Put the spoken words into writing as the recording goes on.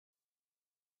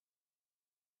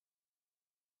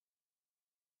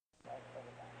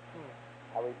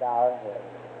we bow our heads.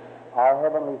 Our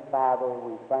Heavenly Father,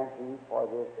 we thank Thee for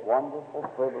this wonderful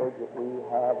privilege that we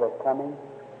have of coming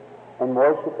and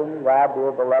worshiping Thy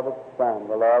dear beloved Son,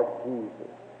 the Lord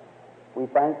Jesus. We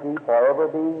thank Thee for ever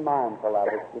being mindful of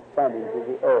us, descending to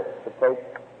the earth to take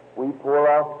we poor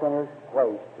our sinners'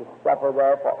 place, to suffer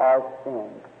there for our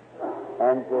sins,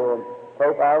 and to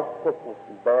take our sickness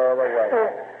and bear it away.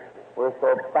 We're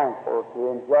so thankful to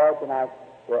enjoy tonight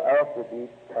the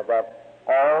attributes of that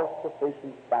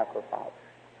all-sufficient sacrifice.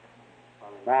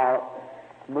 Now,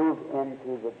 move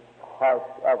into the hearts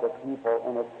of the people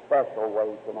in a special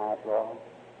way tonight, Lord.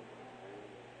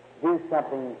 Do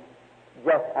something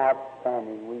just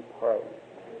outstanding, we pray.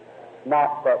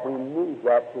 Not that we need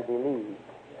that to believe,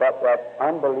 but that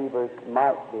unbelievers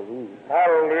might believe.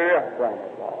 Hallelujah. Grant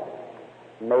it, Lord.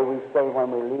 May we say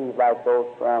when we leave, like those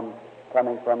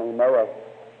coming from Emmaus,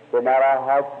 did not our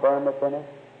hearts burn within us?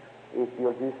 If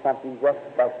you'll do something just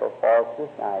special for us this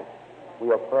night,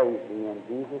 we'll praise Thee in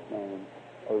Jesus' name.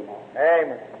 Amen.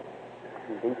 Amen.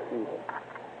 And be seated.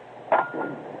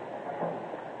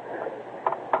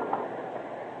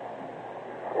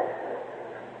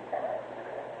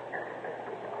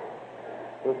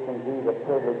 It's indeed a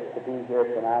privilege to be here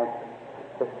tonight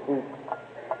to speak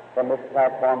from this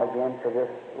platform again to this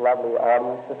lovely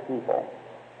audience of people.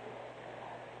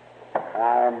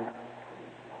 I'm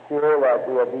sure that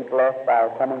we'll be blessed by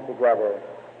coming together.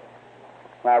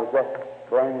 I was just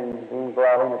being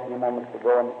brought in a few moments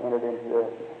ago and entered into the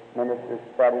minister's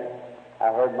study.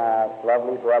 I heard my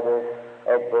lovely brother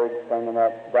Edward singing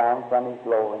that Down from His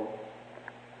Glory.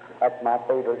 That's my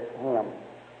favorite hymn.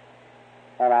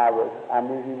 And I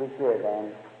knew he was here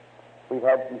then. We've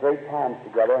had some great times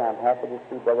together, and I'm happy to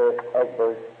see Brother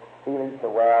Egbert feeling so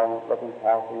well, looking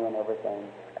healthy and everything.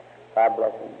 God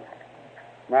bless him.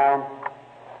 Now,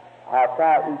 I'll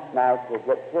try each night to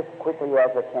get just quickly as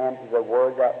I can to the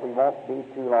Word that we won't be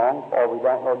too long, for we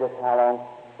don't know just how long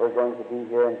we're going to be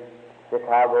here in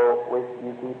Chicago with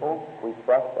you people. We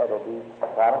trust that it'll be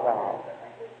quite a while.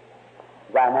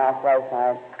 As I announced last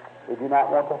night, we do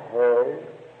not want to hurry.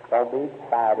 Don't be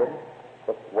excited.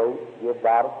 Just wait, give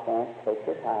God a chance, take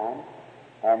your time,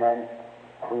 and then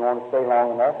we want to stay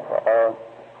long enough, or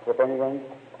if anything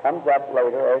comes up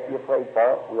later, as you prayed for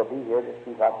it, we'll be here to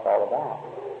see what it's all about.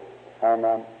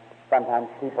 And sometimes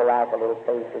people like a little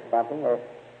faith or something, or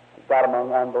got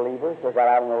among unbelievers, or got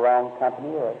out in the wrong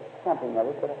company, or something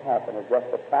other could have happened, or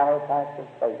just a counterpart of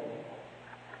Satan.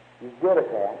 He's good at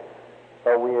that.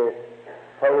 So we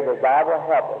pray that God will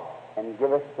help us and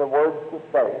give us the words to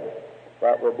say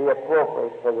that will be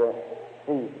appropriate for the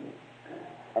season.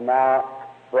 And now,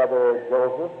 Brother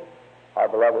Joseph, our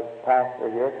beloved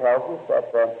pastor here, tells us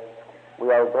that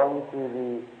we are going to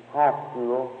the high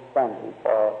school Sunday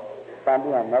for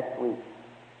Sunday and next week.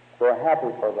 We're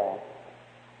happy for that.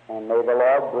 And may the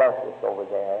Lord bless us over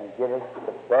there and give us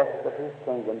the best of His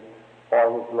kingdom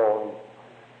for His glory.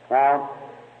 Now,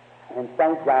 in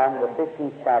St. John, the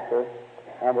 15th chapter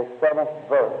and the 7th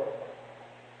verse,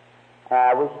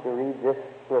 I wish to read this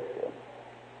scripture.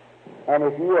 And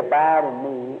if you abide in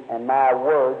me, and my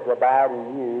words abide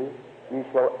in you, you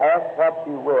shall ask what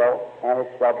you will, and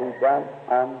it shall be done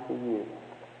unto you.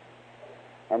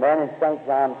 And then in St.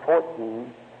 John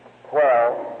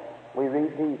 14:12, we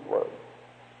read these words.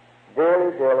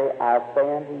 Verily, verily, I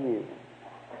say unto you,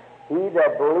 he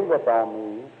that believeth on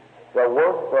me, the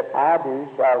works that I do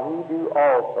shall he do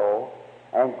also,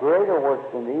 and greater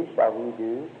works than these shall he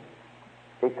do,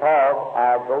 because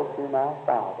I go to my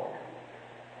Father.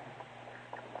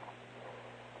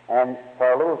 And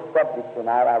for a little subject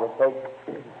tonight, I will take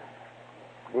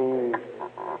the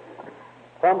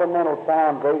fundamental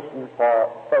foundation for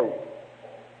faith.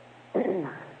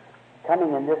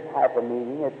 Coming in this type of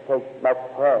meeting, it takes much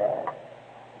prayer.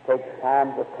 It takes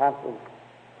times of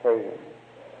concentration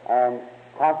and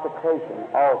consecration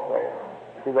also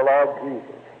to the Lord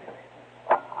Jesus.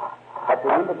 At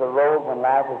the end of the road, when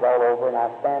life is all over and I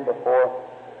stand before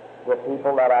the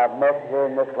people that I've met here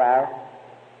in this life,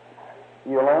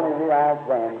 you'll only realize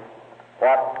then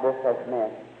what this has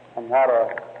meant and what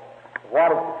it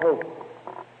takes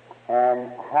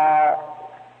and how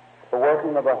the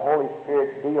working of the Holy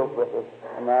Spirit deals with us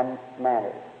in that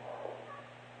manner.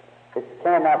 It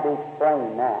cannot be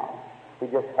explained now. We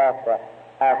just have to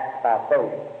act by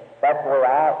faith. That's where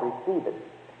I receive it.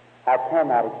 I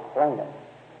cannot explain it.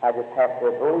 I just have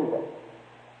to believe it.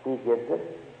 He gives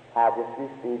it. I just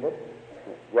receive it.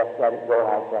 Just let it go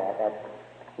like that. That's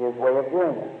His way of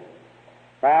doing it.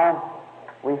 Now,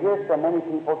 we hear so many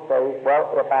people say, well,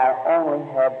 if I only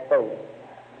had faith.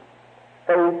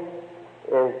 Faith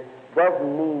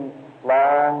doesn't mean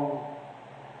long,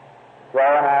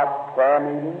 drawn out prayer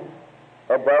prayer meeting.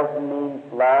 It doesn't mean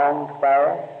long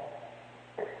prayer.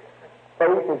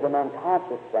 Faith is an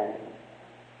unconscious thing.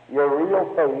 Your real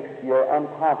faith, you're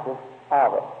unconscious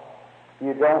of it.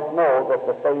 You don't know that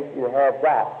the faith you have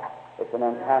got, it's an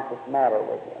unconscious matter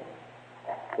with you.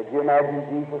 Could you imagine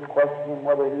Jesus questioning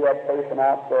whether he had faith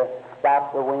enough to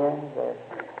stop the winds or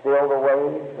still the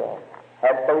waves, or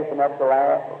had faith enough to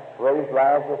raise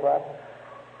Lazarus up?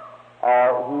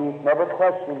 He never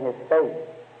questioned his faith.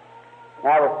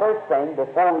 Now, the first thing,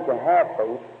 before we can have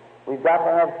faith, we've got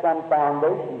to have some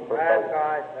foundation for faith.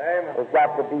 There's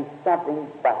got to be something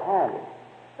behind it.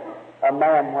 A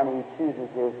man, when he chooses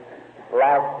his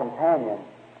life companion,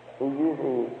 he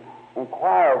usually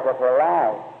inquires of her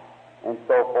life and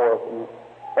so forth, and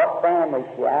what family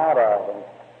she out of, and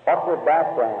what's her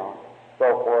background, so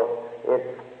forth.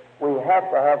 We have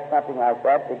to have something like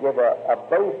that to give a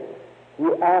basis. He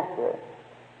asked her.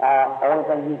 The only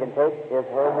thing he can take is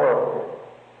her word.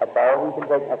 That's all he can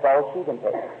take. That's all she can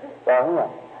take for him.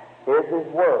 Here's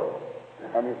his word,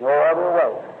 and there's no other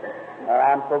way. And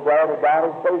I'm so glad that God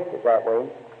has based it that way,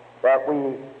 that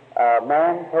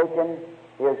man taking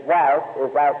his wife is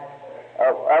like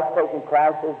us taking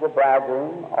Christ as the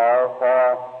bridegroom, or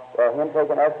for him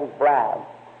taking us as bride.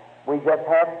 We just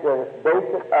have to base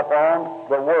it upon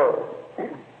the Word.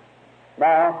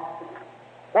 Now,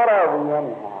 what are we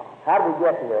anyhow? How do we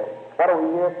get here? What are we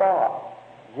here for?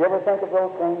 Did you ever think of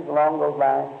those things along those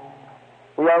lines?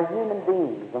 We are human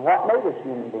beings, and what made us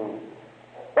human beings?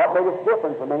 What made us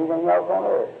different from anything else on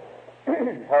earth?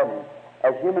 Pardon me.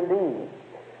 As human beings,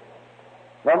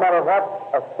 no matter what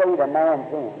a state a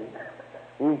man's in,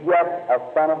 he's yet a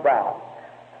son of God.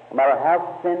 No matter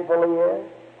how sinful he is,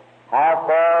 how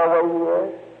far away he is,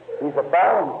 he's a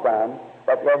fallen son,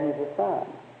 but yet he's a son.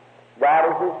 God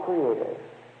is his creator.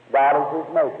 God is his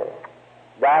maker.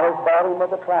 God has bought him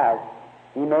with a price.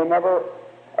 He may never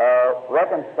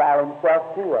reconcile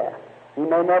himself to us. He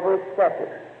may never accept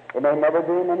it. It may never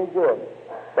do him any good.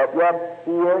 But yet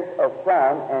he is a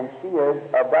son and she is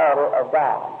a daughter of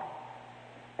God.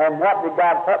 And what did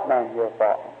God put man here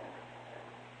for?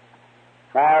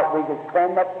 Now, we could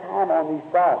spend much time on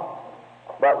these thoughts,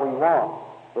 but we won't.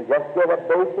 We'll just get a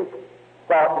basic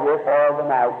thought here for the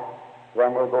night,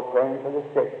 then we'll go praying for the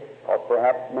sick, or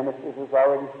perhaps ministers who's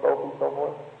already spoken, so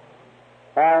forth.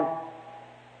 And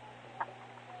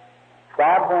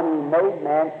God, when he made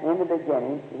man in the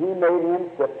beginning, he made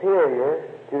him superior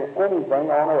to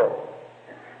anything on earth.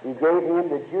 He gave him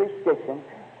the jurisdiction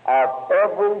of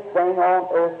everything on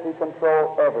earth to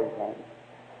control everything.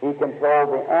 He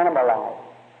controlled the animal life.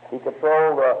 He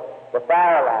controlled the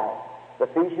fire life, the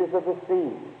fishes of the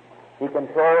sea. He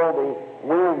controlled the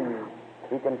wind.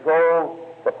 He controlled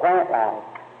the plant life.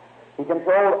 He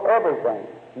controlled everything.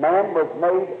 Man was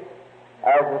made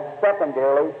as a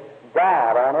secondary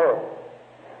God on earth.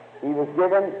 He was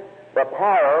given the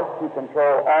power to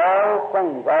control all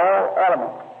things, all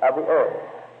elements of the earth.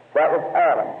 That was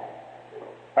Adam.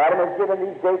 Adam was given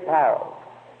these great powers.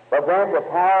 But then the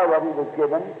power that he was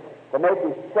given to make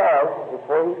his choice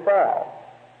before he fell.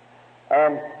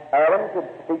 And Adam could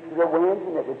speak to the winds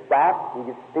and it would stop. He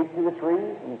could speak to the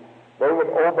trees and they would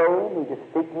obey him. He could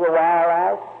speak to the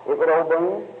wildlife. It would obey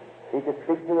him. He could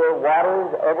speak to the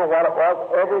waters, ever what it was.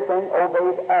 Everything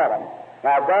obeyed Adam.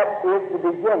 Now that is the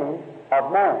beginning of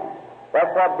man.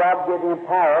 That's what God gave him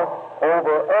power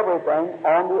over everything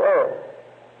on the earth.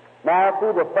 Now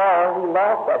through the fall, he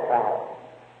lost that power.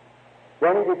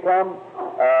 Then he became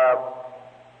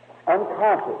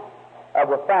unconscious of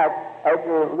the fact,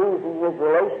 after losing his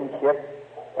relationship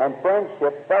and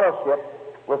friendship, fellowship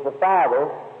with the Father,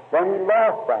 then he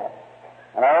lost that.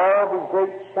 And all these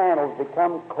great channels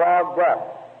become clogged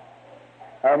up.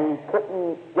 And he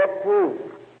couldn't get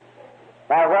through.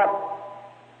 Now what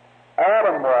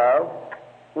Adam was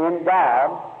in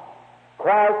God,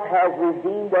 Christ has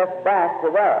redeemed us back to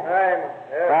that.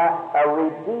 Now, a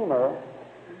redeemer,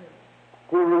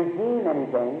 to redeem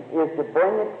anything, is to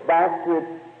bring it back to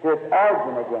its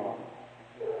origin again.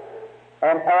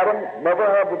 And Adam never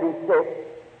had to be sick.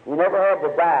 He never had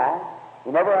to die.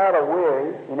 He never had a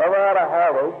worry. He never had a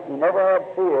heartache. He never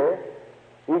had fear.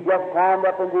 He just climbed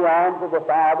up in the arms of the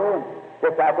Father and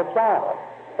just like a child.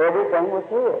 Everything was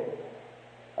his.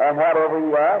 And whatever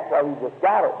he asked, well, he just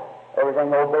got it.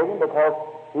 Everything obeyed him because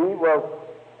he was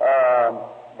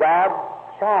God's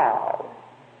child.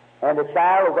 And the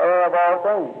child is heir of all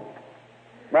things.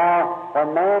 Now,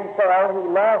 when man fell, he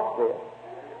lost this.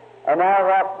 And now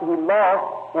what he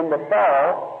lost in the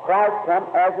fall, Christ come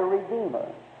as a redeemer.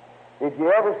 Did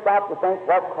you ever stop to think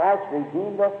what Christ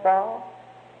redeemed us for?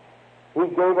 He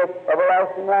gave us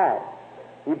everlasting life.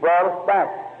 He brought us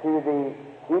back to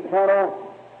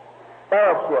eternal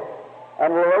fellowship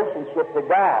and relationship to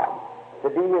God, to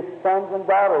be His sons and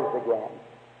daughters again,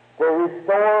 to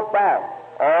restore back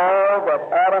all that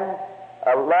Adam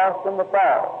lost in the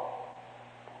fall.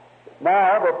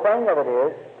 Now, the thing of it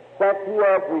is, since He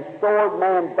has restored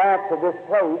man back to this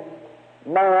place,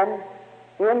 man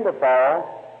in the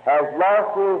fall has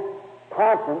lost his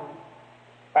conscience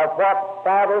of what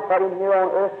Father put him here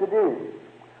on earth to do.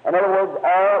 In other words,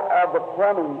 all of the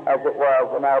plumbing, as it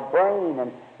was, in our brain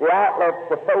and the outlets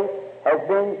to faith has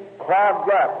been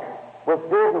clogged up with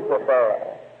business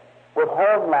affairs, with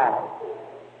home life,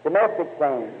 domestic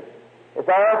things. It's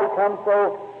all become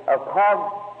so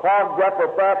clogged up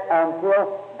with that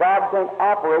until God can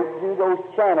operate through those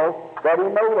channels that He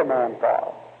made a man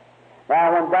for.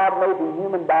 Now, when God made the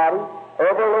human body,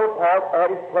 every little part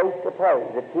had its place to play.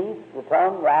 The teeth, the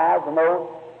tongue, the eyes, the nose.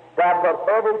 God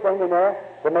put everything in there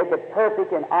to make it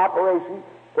perfect in operation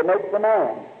to make the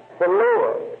man, to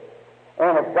live.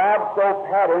 And if God so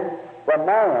patterned the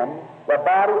man, the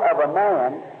body of a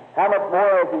man, how much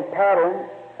more has He patterned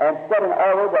and set in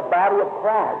order the body of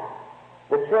Christ,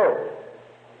 the church?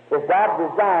 If God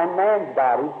designed man's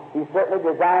body, He certainly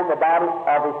designed the body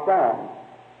of His Son,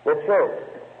 the church.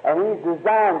 And He's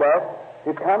designed us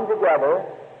to come together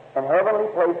in heavenly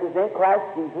places in Christ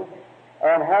Jesus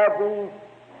and have these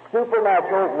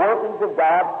supernatural workings of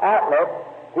God outlets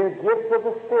through gifts of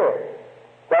the Spirit,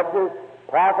 such as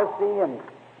prophecy and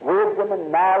wisdom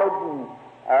and knowledge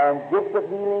and gifts of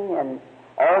healing and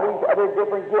all these other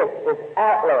different gifts. It's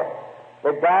outlets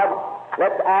that God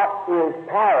lets out His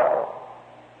power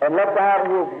and lets out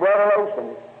His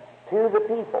revelation to the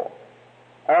people.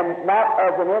 And not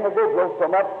as an individual so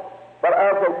much, but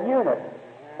as a unit.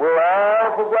 We're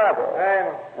all together.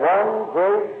 One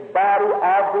great body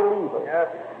of believers. Yes.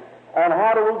 And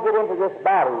how do we get into this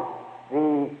body?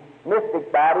 The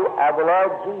mystic body of the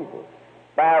Lord Jesus.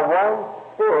 By one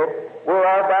Spirit, we're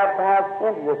all baptized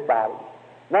into this body.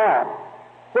 Now,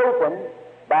 Satan,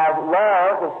 by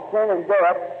laws of sin and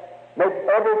death, makes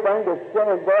everything that sin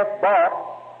and death brought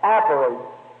operate.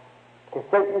 If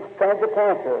Satan sends a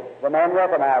cancer, the man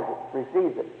recognizes it,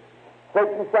 receives it.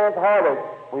 Satan sends heartache,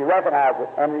 we recognize it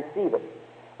and receive it.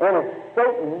 And if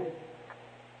Satan,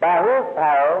 by his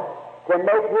power, can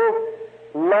make his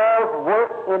love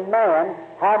work in man,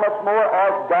 how much more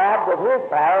ought God, with His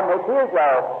power, make His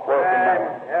love work in man?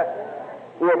 Yes.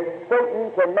 If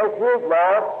Satan can make his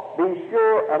love be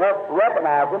sure enough to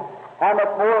recognize him, how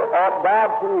much more ought God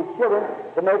through His children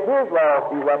to make His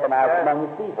love be recognized among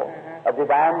His people? Of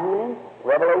divine healing,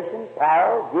 revelation,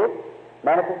 power, gifts,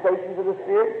 manifestations of the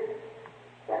Spirit.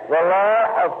 The law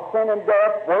of sin and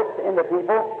death works in the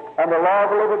people, and the law of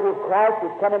the liberty of Christ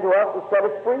is coming to us to set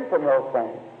us free from those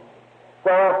things.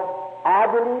 So, I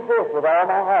believe this with all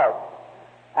my heart.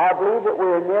 I believe that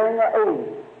we're nearing an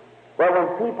age where when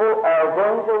people are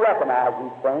going to recognize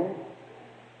these things,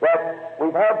 that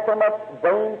we've had so much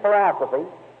vain philosophy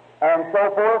and so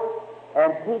forth, and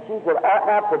teachings that ought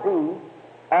not to be,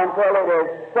 until it has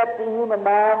set the human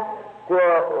mind to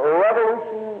a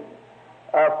revolution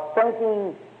of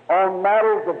thinking on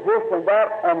matters of this and that,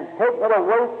 and taking it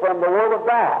away from the Word of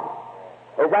God.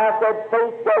 As I said,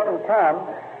 faith doesn't come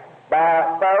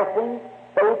by fasting,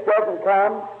 faith doesn't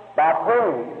come by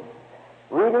praying.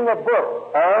 Reading a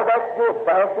book, all that's good,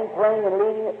 fasting, praying, and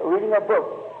reading a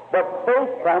book. But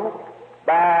faith comes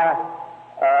by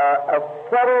a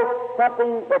subtle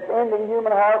something that's in the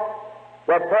human heart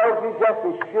that tells you just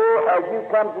as sure as you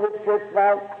come to this church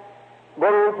tonight, go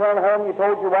to return home, you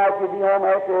told your wife you'd be home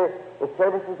after the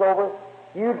service is over.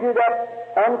 You do that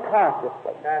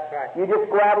unconsciously. That's right. You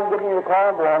just go out and get in your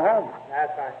car and go on home.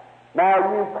 That's right. Now,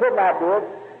 you could not do it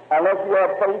unless you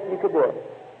had faith. You could do it.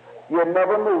 You'd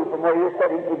never move from where you're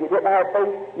sitting. If you didn't have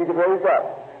faith, you could raise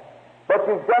up. But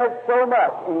you've done it so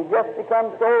much, and you just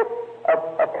become so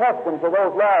accustomed to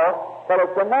those laws that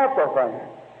it's a natural thing.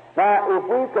 Now, if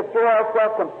we could throw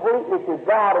ourselves completely to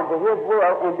God and to His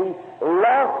will and be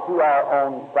lost to our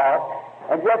own thoughts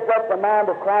and just let the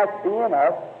mind of Christ be in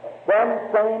us, then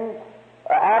same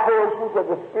operations of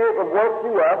the Spirit would work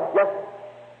through us just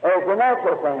as the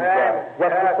natural thing does,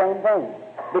 just the same thing.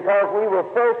 Because we were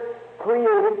first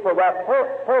created for that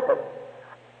purpose,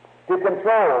 to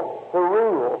control, to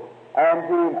rule, and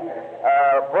to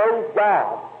praise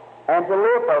God, and to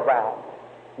live for God.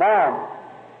 Now,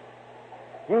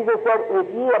 Jesus said, if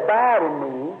ye abide in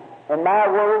me, and my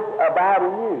words abide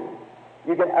in you,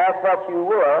 you can ask what you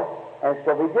will, and it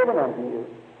shall be given unto you.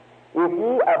 If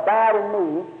ye abide in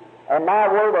me, and my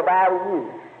word abide in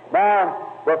you. Now,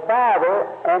 the Father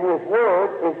and His Word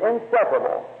is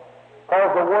inseparable,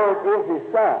 because the Word is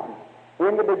His Son.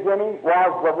 In the beginning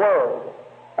was the Word,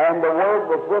 And the Word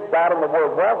was with God, and the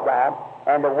Word was God,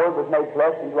 and the Word was made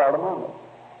flesh and dwelt among us.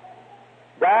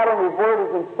 God and His Word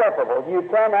is inseparable. You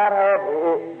cannot have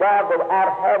God without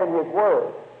having His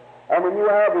Word. And when you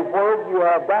have His Word, you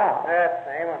have God. Yes,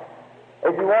 amen.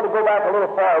 If you want to go back a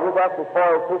little farther, that's as far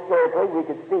as historically we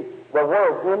could speak. The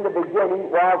Word, in the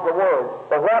beginning was the Word.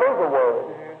 But what is a Word?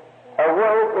 A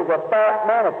Word is a thought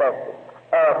manifested,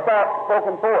 a thought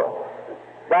spoken forth.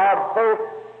 God first,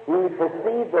 He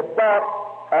perceived the thought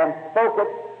and spoke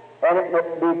it, and it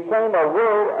became a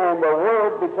Word, and the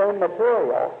Word became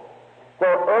material. So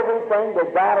everything that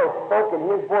God has spoken,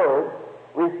 His Word,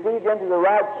 received into the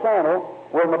right channel,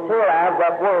 will materialize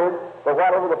that Word for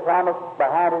whatever the promise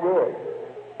behind it is.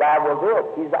 God will do it.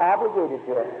 He's obligated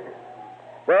to it.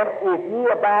 Then if ye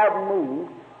abide in me,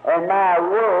 and my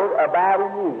Word abide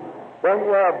in you, then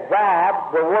you have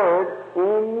God, the Word,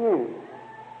 in you.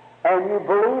 And you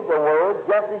believe the Word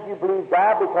just as you believe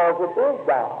God, because it is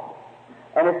God.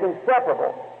 And it's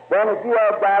inseparable. Then if you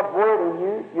have God's Word in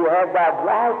you, you have God's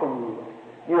life in you.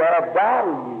 You have God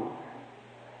in you.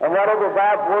 And whatever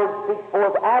God's Word speaks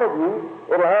forth out of you,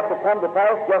 it'll have to come to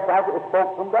pass just like it was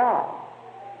spoke from God.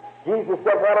 Jesus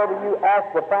said, whatever you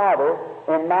ask the Father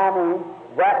in my name,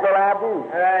 that will I do.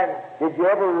 Amen. Did you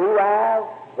ever realize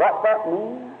what that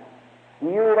means? Do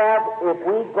you realize if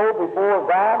we go before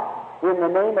God in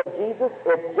the name of Jesus,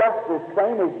 it's just the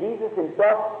same as Jesus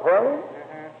Himself praying?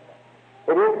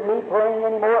 It isn't me praying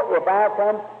anymore if I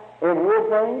come in His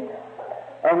name,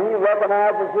 and He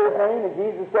recognizes His name, and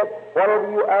Jesus said, whatever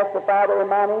you ask the Father in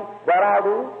my name, that I'll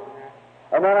do.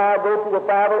 And then I'll go to the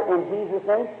Father in Jesus'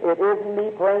 name. It isn't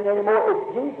me praying anymore, it's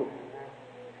Jesus.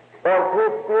 Or it's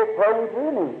His Spirit praying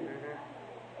through me.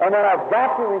 And then I've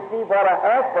got to receive what I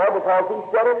ask for because He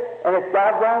said it, and it's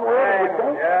God's own word.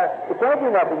 It can't do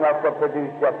nothing else but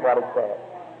produce just what it says.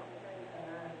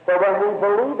 So when we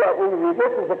believe that,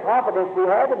 this is the confidence we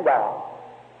have in God,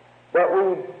 that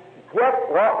we get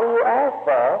what we ask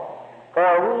for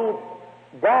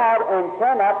God and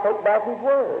cannot take back His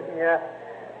word. Yes.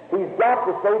 He's got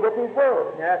to stay with His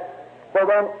word. Yes. So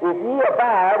then, if ye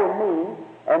abide in me,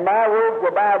 and my words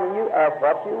abide in you, ask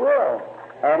what you will,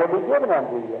 and it'll be given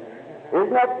unto you.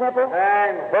 Isn't that simple?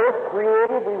 Amen. First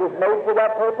created, we was made for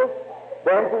that purpose.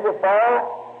 Then through the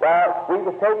fall, we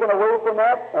was taken away from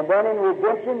that, and then in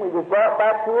redemption, we was brought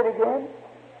back to it again.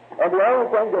 And the only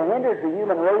thing that hinders the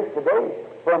human race today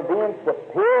from being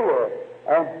superior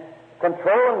and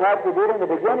controlling like we did in the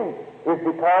beginning is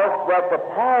because that the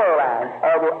power line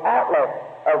or the outlet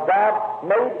of God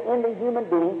made in the human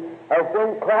being has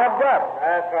been clogged up.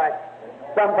 That's right.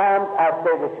 Sometimes I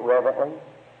say this reverently.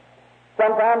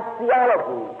 Sometimes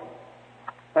theology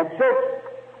and church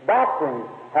doctrine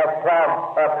has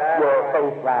clogged up your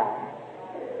faith line.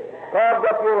 Clogged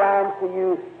up your line so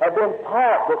you have been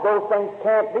taught that those things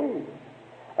can't be.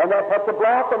 And that puts a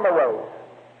block in the way.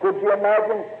 Could you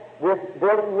imagine this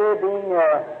building here being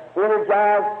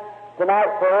energized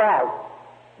tonight for light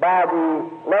by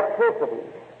the electricity?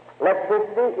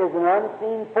 Electricity is an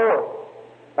unseen force.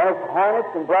 And it's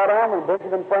harnessed and brought on. When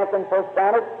Benjamin Franklin first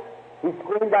found it, he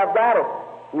screamed, I've got it.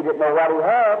 He didn't know what he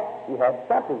had. He had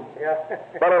something. Yeah.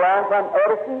 But along come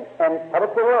Edison and put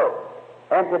it to work.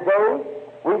 And today,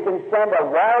 we can send a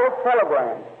wireless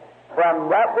telegram from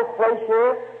right this place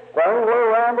here to anywhere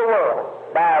around the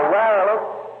world by a wireless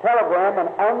telegram, an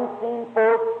unseen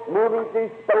force moving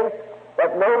through space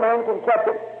that no man can catch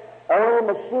it.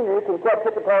 Only machinery can catch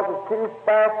it because it's too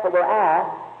fast for the eye.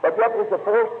 But yet there's a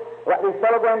force, like this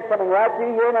telegram coming right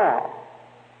through here now.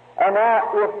 And now,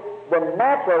 if the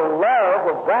natural love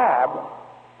of God,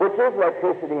 which is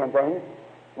electricity and things,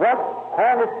 once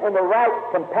harnessed in the right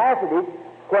capacity,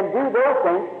 can do those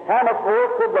things, how much more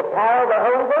could the power of the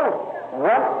Holy Ghost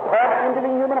once put into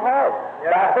the human heart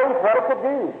by faith what it could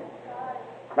do?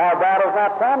 Now, God has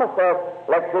not promised us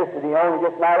electricity, only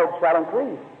just knowledge shall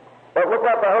increase. But look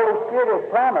what the Holy Spirit has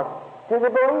promised to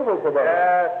the believers today.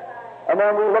 Yes. And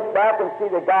then we look back and see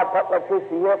that God put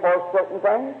electricity here for certain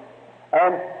things,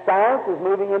 and science is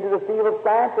moving into the field of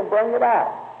science and bringing it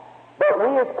out. But we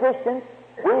as Christians,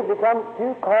 we've become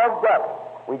too clogged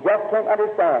up. We just can't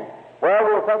understand. Well,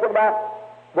 we were thinking about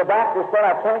the doctor said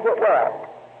I can't get well.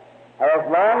 As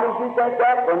long as you think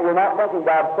that, then you're not thinking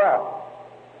God's self.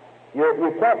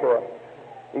 You can't do it.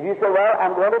 If you say, well,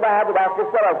 I'm going to die, the doctor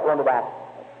said I was going to die.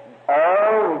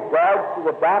 All regards to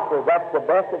the doctor, that's the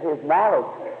best of his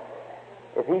knowledge.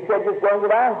 If he said you're going to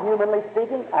die, humanly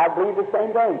speaking, I believe the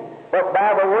same thing. But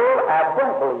by the word, I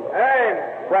don't believe it.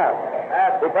 Amen.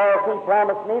 Right. Because he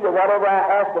promised me that whatever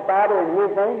I ask the Father in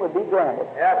His name would be granted.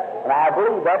 Yes. And I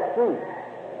believe that's true.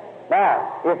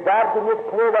 Now, if God can just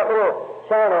clear that little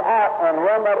channel out and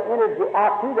run that energy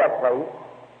out to that place,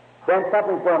 then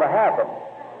something's going to happen.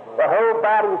 The whole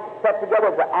body is set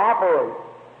together to operate.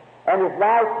 And His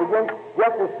life begins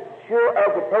just as sure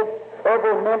as it takes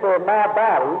every member of my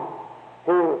body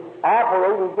to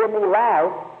operate and give me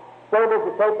life, so does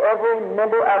it take every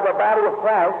member of the body of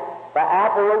Christ to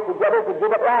operate together to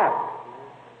give it life.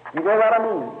 You know what I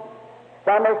mean?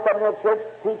 Sunday, Sunday church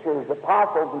teachers,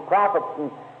 apostles, and prophets, and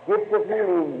gifts of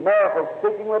healing, miracles,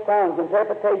 speaking with tongues,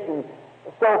 interpretations,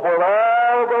 so forth,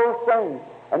 all those things.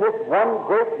 And this one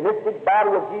great mystic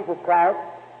body of Jesus Christ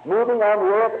moving on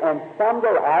the earth, and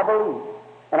someday I believe,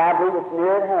 and I believe it's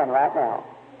near at hand right now.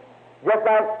 Just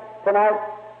like tonight,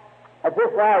 at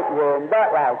this right here and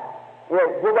that right,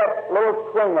 give that little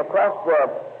string across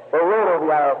the road over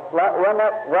there, run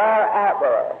that wire out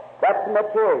there. That's the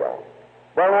material.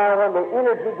 But now when the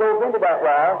energy goes into that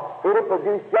wire, it'll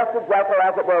produce just exactly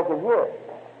like it does in here.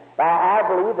 Now, I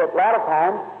believe that a lot of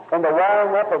times in the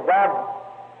wiring up of God's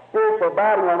spiritual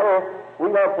body on earth,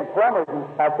 we have some plumbers, and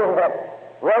I say that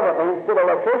reverently instead of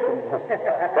electricians.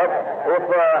 But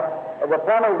if the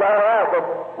plumbers are all right, but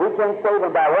we can't save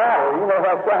them by water, you know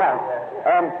that's right.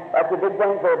 That's a big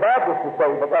thing for a Baptist to say,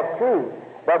 but that's true.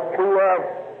 But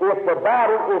if the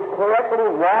body is correctly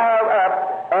wired up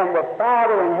and the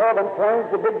Father in heaven turns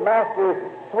the big master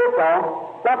switch on,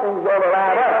 something's going to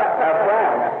light up. That's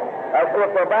right.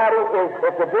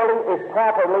 If the building is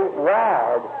properly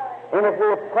wired, and if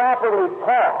it's properly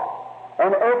taught,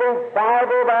 and every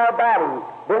fiber of our body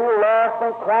being lost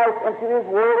in Christ into His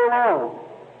Word alone.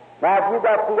 Now, if you've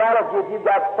got theology, if you've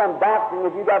got some doctrine,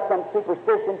 if you've got some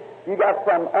superstition, you've got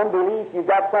some unbelief, you've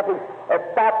got something that's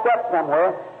stopped up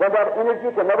somewhere, then that energy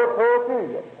can never pull through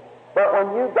you. But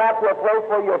when you got to a place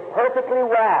where you're perfectly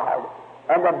wired,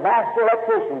 and the master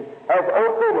electrician has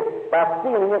opened it by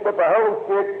sealing it with the Holy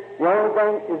Spirit, the only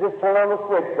thing is just turn on the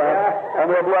switch, and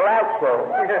there'll be a light show.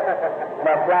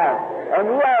 That's right. And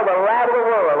you are the light of the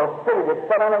world, a city that's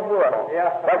set on a hill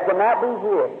that cannot be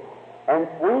hid. And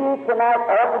we tonight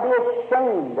ought to be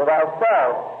ashamed of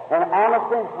ourselves and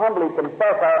honestly and humbly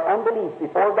confess our unbelief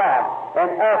before God and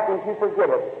ask Him to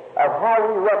forgive us of how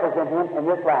we represent Him in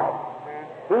this life.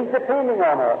 He's depending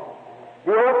on us.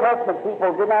 The Old Testament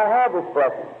people did not have this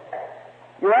blessing.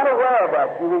 You're unaware of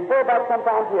that. You refer back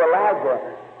sometimes to Elijah,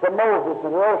 to Moses,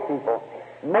 and those people.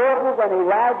 Moses and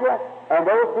Elijah and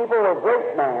those people were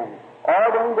great men,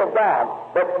 ordained of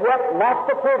God, but yet not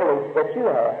the privilege that you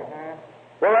have.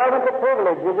 They haven't the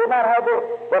privilege. You did not have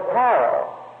the power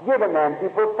given them to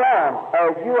perform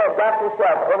as you have got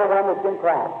yourself, everyone that's in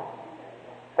Christ.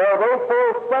 For they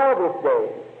first saw this day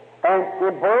and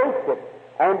embraced it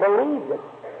and believed it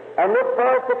and looked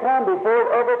for it to come before it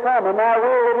ever come. And now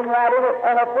we're living right in it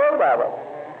and afraid of it.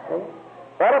 See?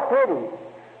 What a pity.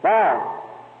 Now,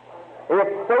 if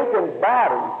Satan's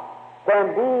body can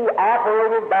be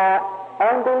operated by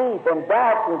unbelief and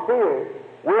doubt and fear,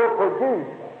 will produce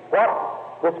what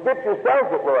the Scripture says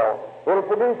it will. It'll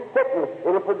produce sickness.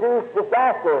 It'll produce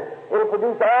disaster. It'll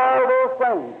produce all those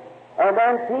things. And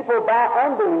then people, by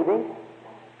unbelieving,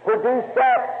 produce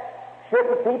that.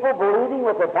 Shouldn't people believing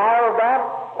with the power of God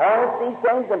harness these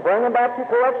things and bring them back to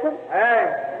correction?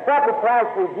 What did Christ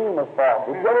redeem us for?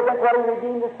 Did you ever think what He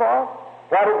redeemed us for?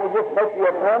 Why didn't He just make you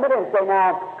a permit and say,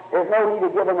 now, there's no need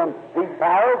of giving them these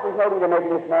powers. There's no need of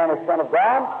making this man a son of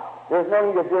God. There's no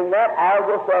need of doing that. I'll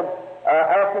just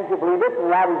ask him to believe it and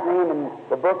write his name in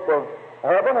the book of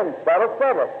heaven and that will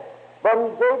serve us. But He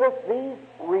gave us these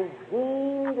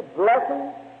redeemed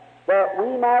blessings that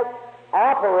we might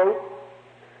operate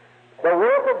the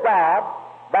work of God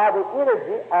by the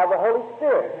energy of the Holy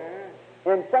Spirit.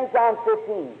 In St. John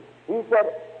 15, He said,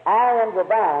 I am the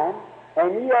vine,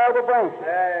 and ye are the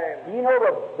branches. Do you know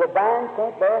the vine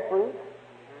can't bear fruit?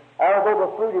 Although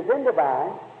the fruit is in the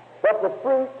vine, but the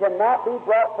fruit cannot be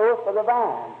brought forth for the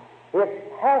vine. It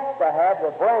has to have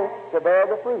the branch to bear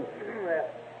the fruit.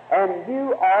 And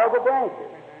you are the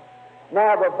branches.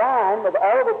 Now the vine, with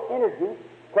all of its energy,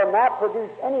 cannot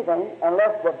produce anything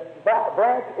unless the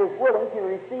branch is willing to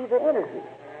receive the energy.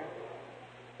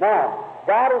 Now,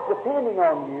 God is depending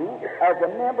on you as a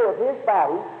member of His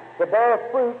body to bear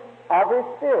fruit of His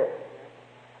Spirit.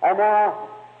 And now,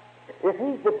 if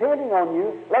He's depending on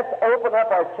you, let's open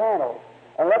up our channels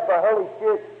and let the Holy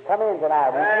Spirit come in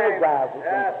tonight and energize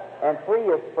us and free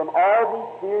us from all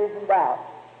these fears and doubts.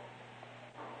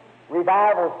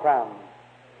 Revivals come.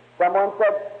 Someone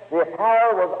said the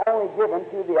power was only given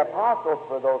to the apostles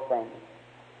for those things.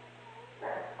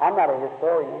 I'm not a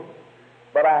historian,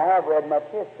 but I have read much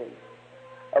history,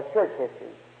 of church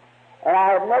history. And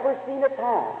I have never seen a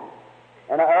time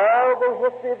in all the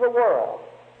history of the world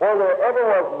where there ever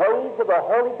was waves of the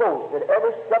Holy Ghost that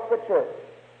ever struck the church,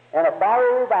 and a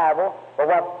fiery revival for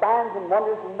what signs and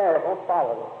wonders and miracles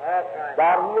followed it. That's right.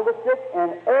 God healed the sick in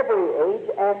every age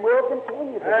and will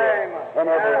continue to do it in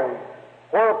every age.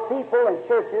 Where people and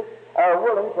churches are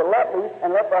willing to let loose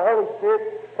and let the Holy Spirit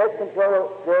take control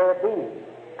of their being.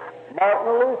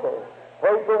 Martin Luther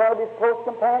prayed for one of his close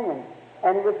companions,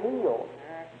 and he was healed.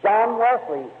 John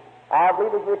Wesley, I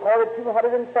believe it was recorded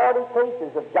 240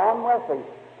 cases of John Wesley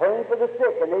praying for the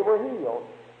sick, and they were healed.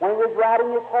 When he was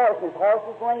riding his horse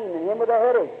was lame, and him with a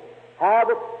headache, how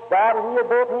that God healed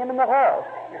both him and the horse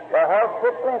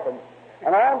quit limping.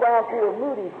 And on down to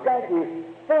Moody, Sankey,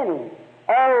 Finney,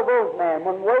 all of those men,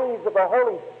 when waves of the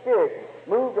Holy Spirit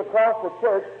moved across the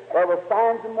church, there were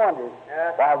signs and wonders.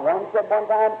 While one said one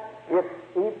time, if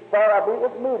he thought, I believe it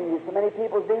was Moody, so many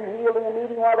people being healed in the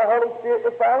meeting while the Holy Spirit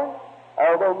was falling,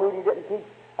 although Moody didn't teach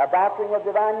a doctrine of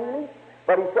divine healing.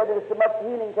 But he said there was so much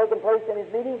healing taking place in his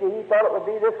meeting that he thought it would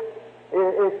be this,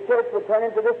 his church would turn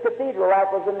into this cathedral like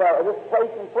was in this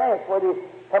place in France where they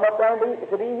come up there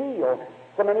to be healed.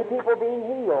 So many people being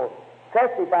healed,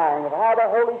 testifying of how the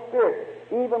Holy Spirit,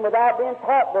 even without being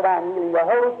taught divine healing, the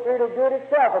Holy Spirit will do it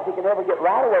itself if he can ever get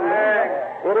right away with it.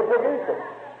 It'll produce it.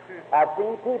 I've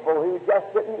seen people who just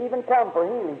didn't even come for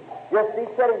healing, just be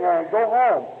sitting there and go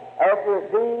home after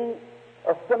being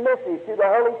submissive to the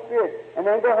Holy Spirit, and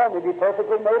then go home and be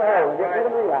perfectly made whole. Didn't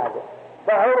even realize it.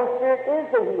 The Holy Spirit is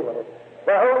the healer.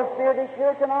 The Holy Spirit is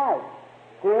here tonight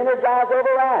to energize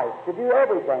every life, to do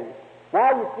everything.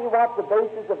 Now you see what the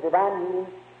basis of divine healing.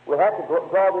 We'll have to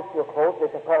draw this to a close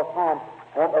because time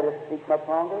won't let us speak much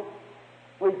longer.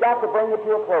 We've got to bring it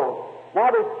to a close.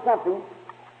 Now there's something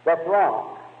that's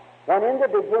wrong. When in the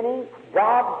beginning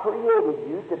God created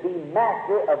you to be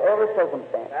master of every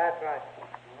circumstance. That's right.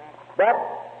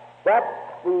 That's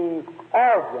the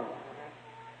origin.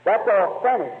 That's the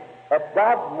authentic. That's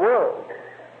God's Word.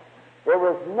 There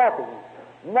was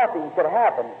nothing could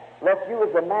happen unless you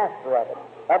was the master of it.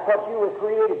 That's what you were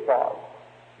created for.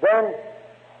 Then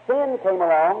sin came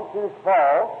along through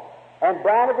fall and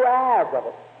blinded the eyes of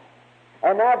it.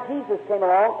 And now Jesus came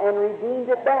along and redeemed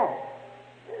it back.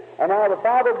 And now the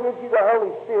Father gives you the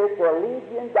Holy Spirit to lead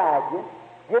you and guide you,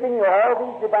 giving you all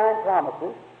these divine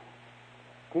promises.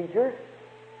 Teachers,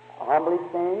 humbly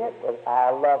saying it, but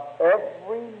I love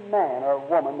every man or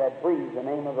woman that breathes the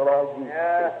name of the Lord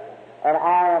Jesus. And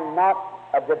I am not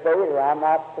a debater. I'm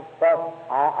not successful.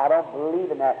 I don't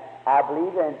believe in that. I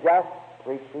believe in just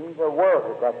preaching the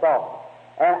Word. That's all.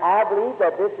 And I believe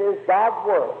that this is God's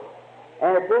Word.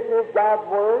 And if this is God's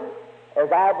Word,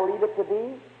 as I believe it to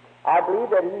be, I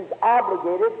believe that He's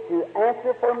obligated to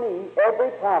answer for me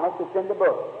every promise that's in the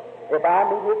book, if I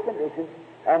meet His conditions.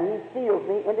 And He seals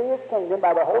me into His kingdom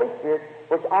by the Holy Spirit,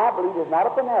 which I believe is not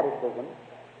a fanaticism,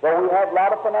 though we have a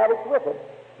lot of fanatics with it.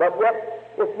 But yet,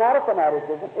 it's not a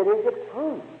fanaticism, it is a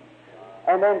truth.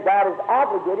 And then God is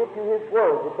obligated to His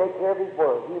Word, to take care of His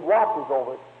Word. He watches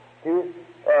over it to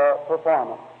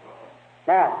perform it.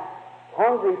 Now,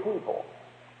 hungry people.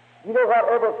 You know what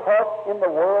every cult in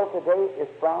the world today is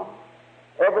from?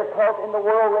 Every cult in the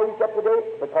world raised up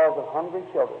today because of hungry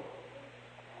children.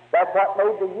 That's what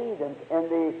made the heathens in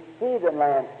the heathen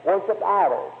land worship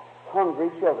idols, hungry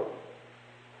children.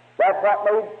 That's what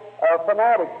made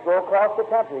fanatics go across the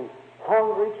country,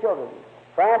 hungry children,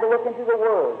 trying to look into the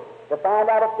Word to find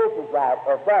out if this is right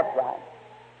or if that's right.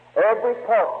 Every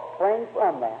cult sprang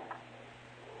from that.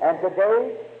 And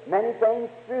today, many things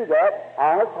through that,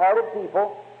 honest-hearted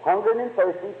people, hungering and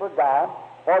thirsting for God,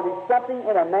 or there's something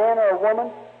in a man or a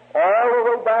woman, all the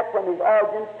way back from his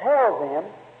origin, tells them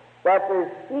that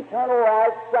there's eternal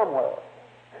life somewhere.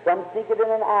 Some seek it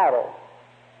in an idol.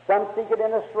 Some seek it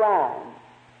in a shrine.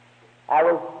 I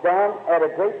was down at a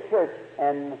great church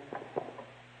in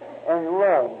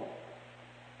Rome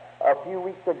a few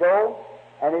weeks ago,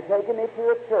 and they'd taken me to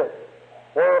a church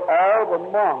where all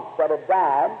the monks that had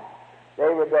died,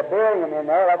 they would bury them in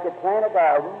there like they plant a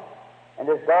garden, and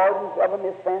there's gardens of them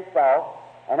is fenced off.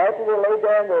 And after they laid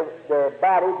there and their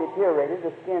body deteriorated,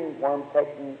 the skin worms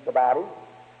taking the body,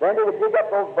 then they would dig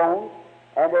up those bones,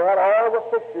 and they had all the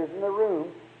fixtures in the room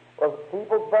of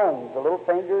people's bones, the little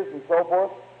fingers and so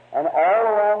forth, and all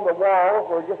along the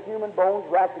walls were just human bones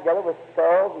wrapped together with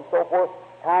skulls and so forth,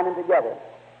 tying them together.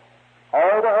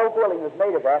 All the whole building was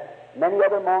made of that. Many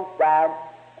other monks died,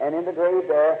 and in the grave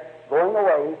there, going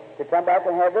away to come back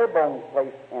and have their bones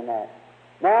placed in that.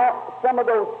 Now, some of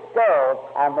those skulls,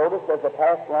 I noticed as they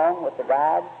passed along with the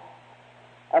guides,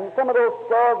 and some of those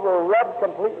skulls were rubbed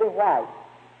completely white,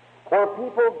 where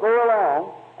people go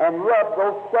along and rub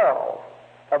those skulls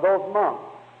of those monks,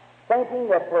 thinking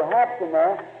that perhaps in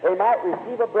there they might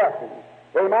receive a blessing.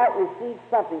 they might receive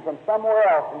something from somewhere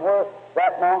else, from where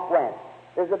that monk went.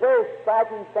 There's a very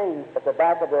striking thing at the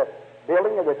back of the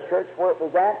building of the church where it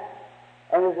was at,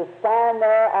 and there's a sign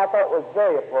there I thought was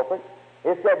very appropriate.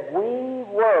 It said, "We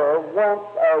were once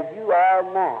as you are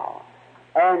now,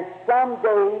 and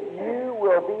someday you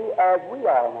will be as we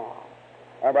are now."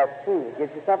 And that's true. It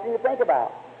gives you something to think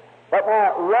about. But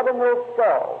now, rubbing those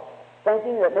skulls,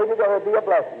 thinking that maybe there would be a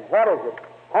blessing. What is it?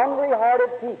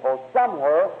 Hungry-hearted people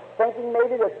somewhere, thinking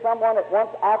maybe that someone that once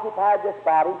occupied this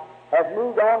body has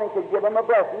moved on and could give them a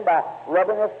blessing by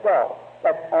rubbing a skull.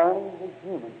 That's only the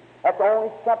human. That's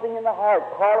only something in the heart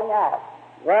calling out,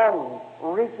 wanting,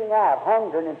 reaching out,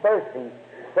 hungering and thirsting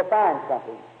to find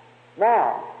something.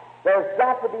 Now, there's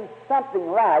got to be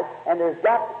something right, and if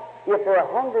there are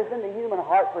hungers in the human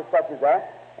heart for such as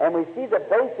that, and we see the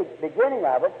basic beginning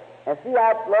of it, and see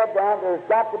how it's led down, there's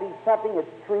got to be something that's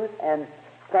truth and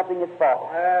something that's false.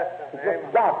 It's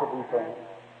just got to be things.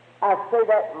 I say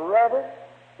that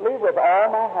reverently with all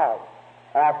my heart.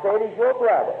 And I say it as your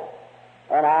brother.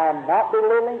 And I am not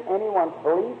belittling anyone's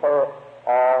belief or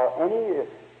any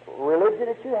religion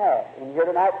that you have. And here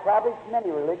tonight, probably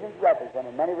many religions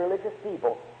represented, many religious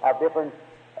people of different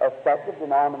sects of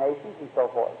denominations and so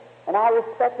forth. And I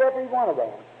respect every one of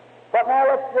them. But now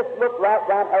let's just look right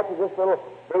down up to this little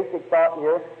basic thought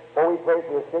here before we pray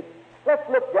for the sick. Let's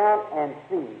look down and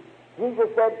see. Jesus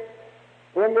said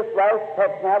in this last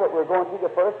text now that we're going through the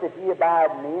first, "If ye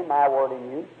abide in me and my word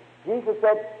in you," Jesus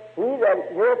said, "He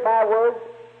that heareth my words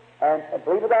and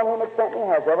believeth on him that sent me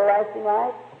has everlasting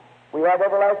life." We have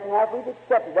everlasting life. We've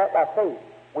accepted that by faith.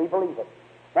 We believe it.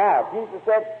 Now, Jesus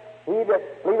said, "He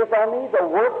that believeth on me, the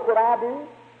works that I do,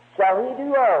 shall he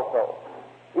do also.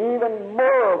 Even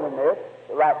more than this,"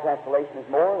 the right translation is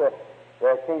more.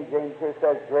 The King James here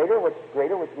says greater, which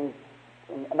means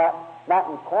not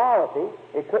in quality.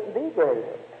 It couldn't be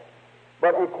greater,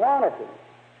 but in quantity,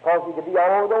 because he could be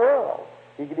all over the world.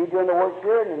 He could be doing the work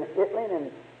here and in Italy and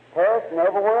in Paris and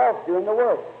everywhere else doing the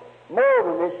work. "More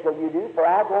than this shall you do, for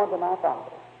I go unto my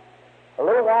Father. A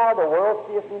little while the world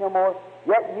seeth me no more,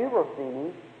 yet you will see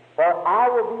me, for I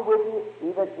will be with you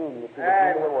even in you to the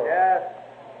end of the world." Yes.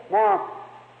 Now,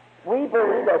 we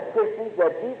believe as Christians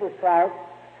that Jesus Christ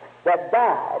that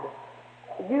died,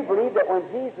 you believe that when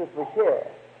Jesus was here,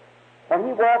 when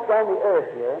he walked on the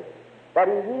earth here, that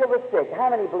he healed the sick. How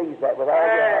many believes that with all your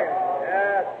heart?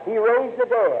 Yes. He raised the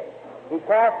dead. He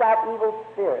cast out evil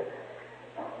spirits.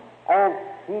 And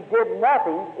he did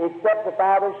nothing except the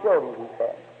Father showed him, he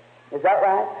said. Is that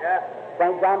right? Yes.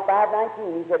 St. John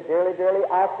 5:19, he said, "Verily, verily,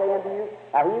 I say unto you."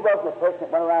 Now, he wasn't a person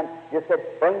that went around and just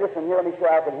said, "Bring this and here, let me show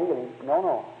I can heal him."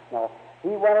 No.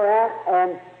 He went around,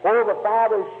 and where the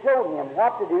Father showed him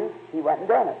what to do, he went and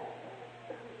done it.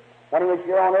 When he was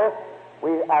here on earth,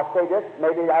 I say this,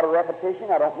 maybe out of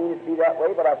repetition, I don't mean it to be that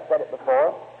way, but I've said it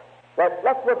before, but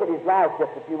let's look at his life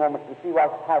just a few moments to see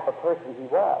what type of person he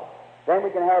was. Then we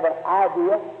can have an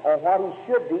idea of what he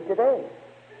should be today.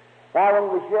 Now, when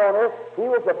he was here on earth, he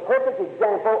was a perfect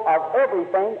example of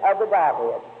everything of the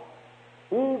Godhead.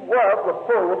 He was the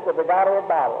fullness of the Godhead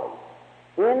bodily.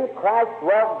 In Christ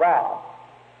dwelt God.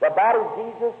 The body of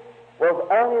Jesus was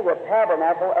only the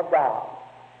tabernacle of God.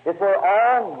 It's where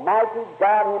Almighty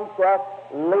God Himself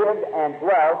lived and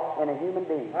dwelt in a human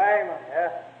being. Amen.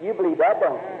 Yes. You believe that,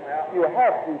 don't you? Yeah. You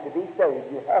have to be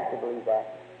saved. You have to believe that.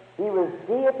 He was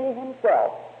deity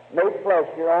Himself, made flesh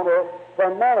here on earth, to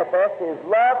manifest His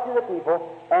love to the people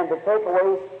and to take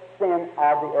away sin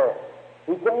of the earth.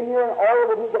 He came here in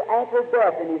order that He could anchor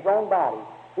death in His own body.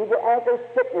 He could anchor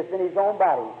sickness in His own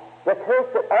body. The curse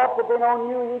that ought to have been on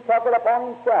you, He took it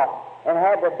upon Himself and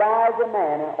had to die as a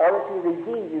man in order to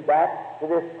redeem you back to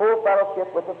this full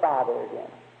fellowship with the Father again.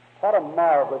 What a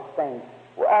marvelous thing.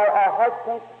 Our hearts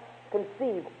can't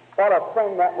conceive what a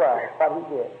thing that was, what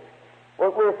He did.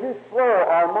 We're too slow.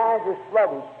 Our minds are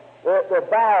sluggish. The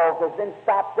bowels have been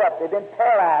stopped up. They've been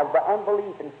paralyzed by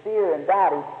unbelief and fear and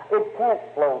doubting. It can't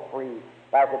flow free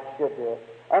like it should do.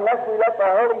 Unless we let the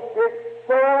Holy Spirit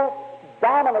so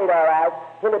dominate our lives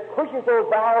till it pushes those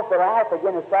bowels to life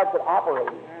again and starts it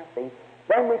operating. See?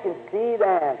 Then we can see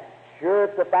then, sure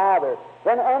it's the Father.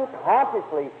 Then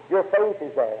unconsciously your faith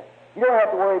is there. You don't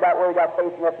have to worry about whether you got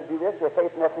faith enough to do this or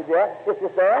faith enough to do that. It's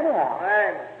just there anyhow.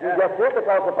 Amen. You just do it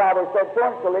because the Father said so,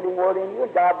 and it's the living Word in you,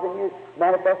 and God's in you,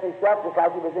 manifesting Himself just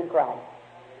like He was in Christ.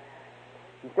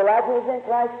 You still like He was in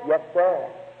Christ? Yes, sir.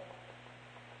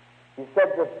 He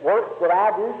said, "The works that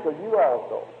I do shall you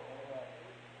also.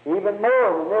 Even more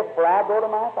than this, for I go to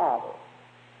my Father."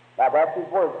 Now that's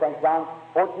His word, St. John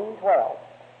 14:12.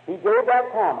 He gave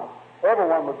that promise.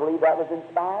 Everyone would believe that was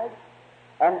inspired.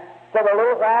 And said, a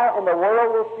little while, and the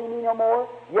world will see me no more,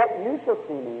 yet you shall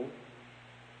see me.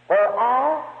 For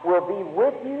I will be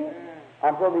with you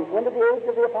until the end of the age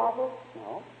of the apostles?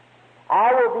 No.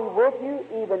 I will be with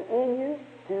you, even in you,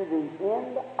 to the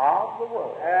end of the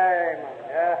world. Amen.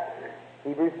 Yeah.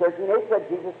 Hebrews 13:8 said,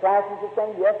 Jesus Christ is the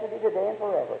same yesterday, today, and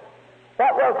forever.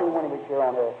 That was he when he was here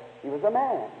on earth. He was a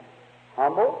man,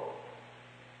 humble,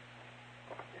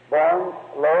 born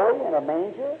lowly in a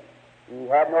manger. He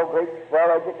had no great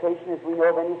swell education as we know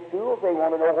of any schools. They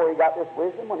want to know where he got this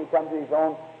wisdom when he comes to his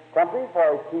own country.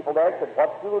 For his people there said,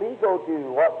 what school did he go to?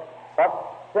 What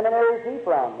seminary is he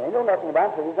from? They know nothing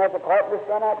about him. So he's not the carpenter's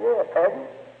son out here, a peasant.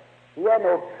 He had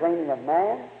no training of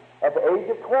man. At the age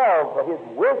of 12, but his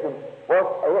wisdom was,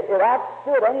 it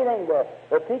outstood anything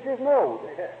the teachers know.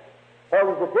 There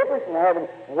was a difference in having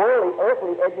worldly,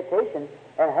 earthly education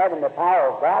and having the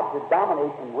power of God to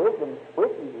dominate in wisdom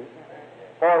with you.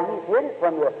 For he's hid it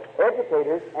from the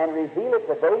educators and reveal it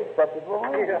to babes such as will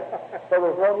learn. So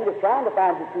there's no need of trying to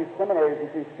find it through seminaries and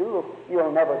through schools.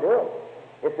 You'll never do it.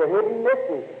 It's a hidden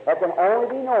mystery that can only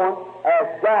be known as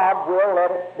God will let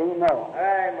it be known.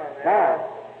 Amen. Now,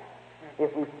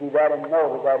 if we see that and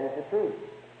know that that is the truth.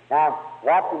 Now,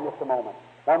 watch him just a moment.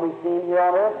 When we see him here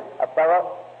on earth, a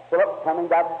fellow, Philip, coming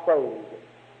got saved.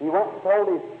 He went and told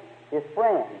his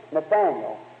friend,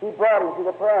 Nathaniel. He brought him to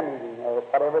the prayer meeting, or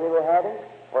whatever they were having,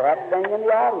 perhaps staying in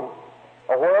the audience,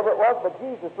 or wherever it was, but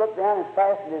Jesus looked down and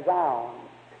fastened his eye on him.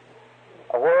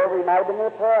 Or wherever he might have been in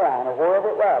the prayer line, or wherever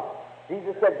it was.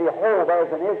 Jesus said, behold,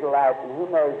 there's an Israelite in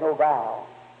whom there is no guile.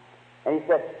 And he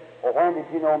said, well, when did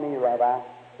you know me, Rabbi?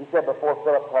 He said, before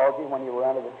Philip called you, when you were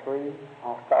under the tree,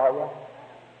 I saw you.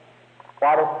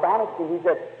 What astonished him, he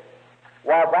said,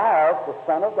 why, thou art the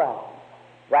Son of God.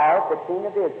 Thou art the King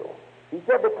of Israel. He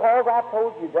said, because I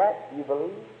told you that, you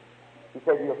believe? He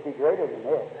said, you'll see greater than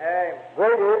this. Amen.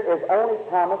 Greater is only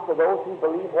promised to those who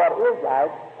believe what is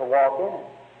right to walk in it.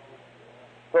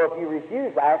 So if you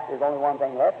refuse that, there's only one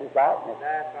thing left, is darkness.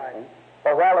 That's right.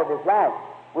 For while it is light.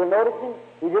 We'll notice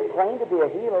he didn't claim to be a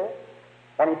healer.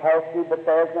 When he passed through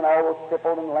Bethesda and all those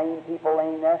crippled and lame people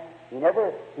laying there, he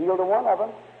never healed a one of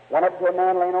them. Went up to a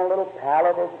man laying on a little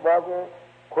pallet, as it was, or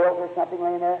quilt or something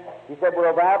laying there. He said,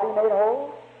 will thou be made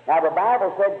whole? Now, the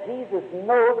Bible said Jesus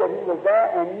knew that he was there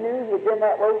and knew he had been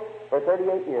that way for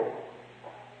 38 years.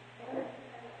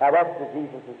 Now, that's the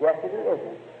Jesus of yesterday,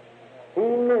 isn't it? He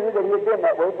knew that he had been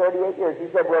that way 38 years. He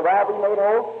said, will thou be made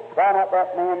whole? Why not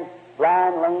that man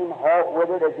blind, lame, halt,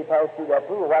 withered as he passed through that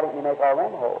pool? Why didn't you make all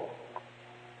them whole?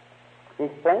 He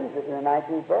explains it in the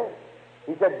 19th verse.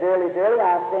 He said, verily, verily,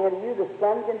 I say unto you, the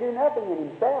Son can do nothing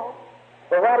in himself,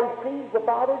 but what he sees the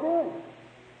Father doing.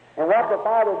 And what the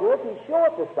Father does, he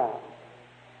showeth the Son.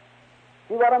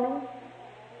 See what I mean?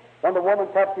 When the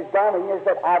woman touched his garment, he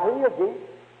said, I've healed thee.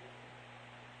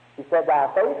 He said, thy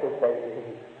faith has saved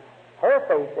thee. Her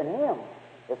faith in him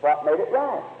is what made it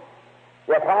right.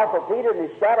 The Apostle Peter and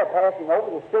his shadow passing over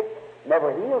the sick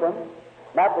never healed them.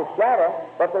 Not the shadow,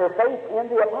 but their faith in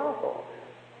the apostle.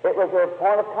 It was their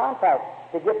point of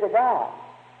contact to get to God.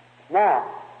 Now,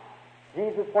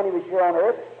 Jesus, when he was here on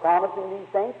earth, promising these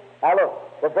things. Now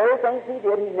look, the very things he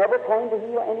did, he never claimed to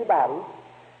heal anybody.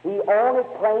 He only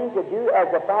claimed to do as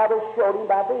the Father showed him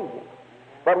by vision.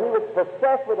 But he was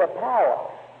possessed with a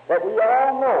power that we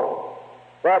all know,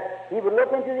 that he would look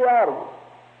into the audience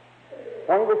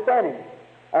when he was standing,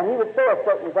 and he would say a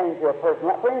certain thing to a person.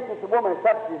 Like, for instance, a woman had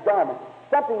touched his garment.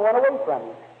 Something went away from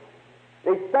him.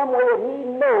 There's some way that he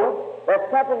knew that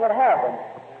something had happened.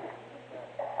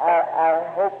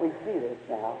 I hope we see this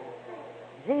now.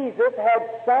 Jesus had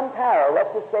some power.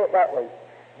 Let's just say it that way.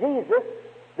 Jesus,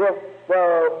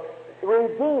 the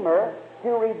Redeemer, to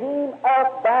redeem us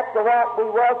back to what we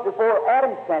was before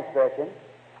Adam's transgression,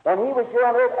 when he was here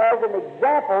on earth as an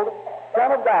example,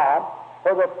 Son of God,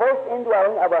 for the first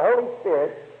indwelling of the Holy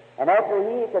Spirit, and after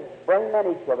he could bring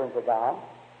many children to God.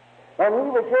 When he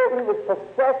was here, he was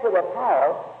possessed with a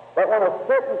power that when a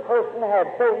certain person had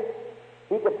faith,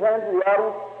 he could turn to the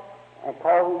audience and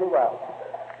call who he was.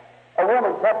 A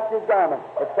woman touched his garment.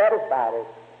 It satisfied her.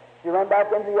 She ran back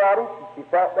into the audience, and she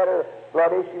felt that her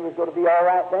blood issue was going to be all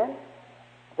right then.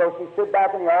 So she stood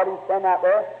back in the audience, standing out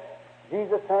there.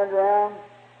 Jesus turned around,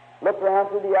 looked around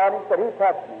through the audience, said, who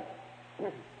touched me?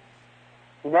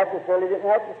 He necessarily didn't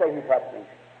have to say who touched me.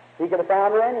 He could have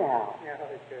found her anyhow.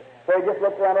 So he just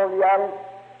looked around over the audience,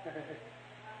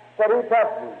 said, who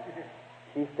touched me?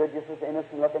 She stood just as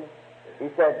innocent looking. He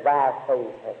said, thy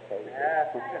faith has saved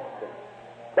thee.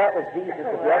 That was Jesus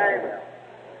of yesterday.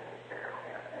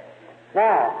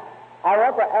 Now, I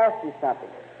want to ask you something.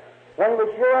 When he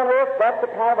was here on earth, that's the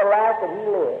kind of a life that he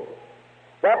lived.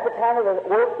 That's the kind of the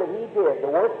work that he did, the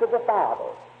works of the Father.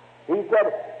 He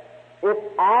said, if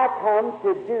I come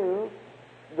to do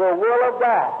the will of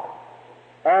God,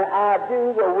 and I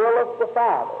do the will of the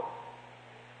Father,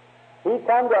 he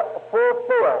come to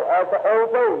fulfill or to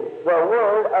obey the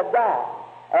Word of God.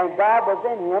 And God was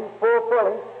in him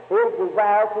fulfilling his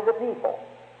desires to the people.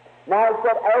 Now he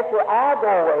said, after I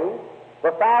go away,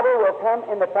 the Father will come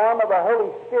in the form of the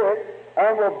Holy Spirit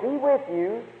and will be with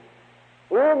you,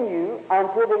 in you,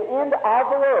 until the end of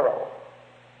the world.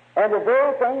 And the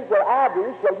very things that I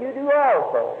do shall you do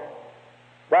also.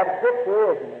 That's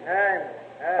Scripture, isn't it?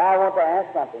 Now I want to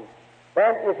ask something.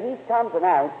 Then, if he's come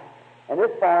tonight, in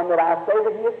this form that I say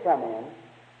that he has come in,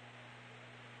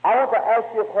 I want to ask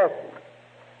you a question.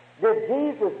 Did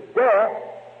Jesus' death,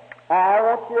 I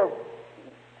want you to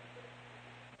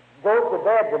go to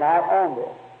bed tonight on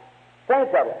this. Think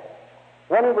of it.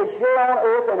 When he was here on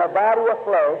earth in a body of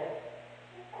flesh,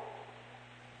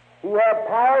 he had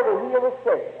power to heal the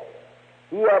sick.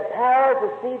 He had power to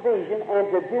see vision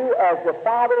and to do as the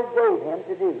Father gave him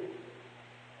to do.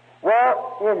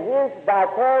 Well, in his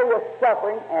vicarious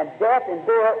suffering and death and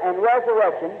burial and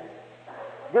resurrection,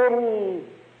 did he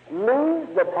lose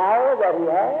the power that he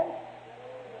had?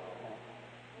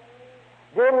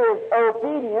 Did his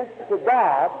obedience to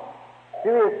God,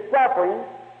 through his suffering,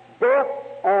 death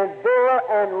and burial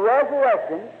and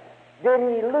resurrection, did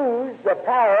he lose the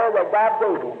power that God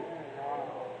gave him?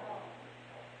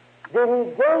 Did he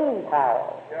gain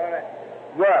power?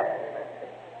 Yes.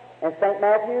 In St.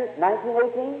 Matthew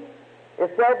 19:18,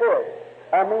 it said this.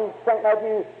 St.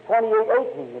 Matthew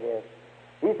 28:18 it is.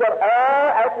 He said,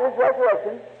 after his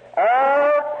resurrection,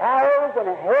 all powers in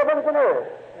heavens and earth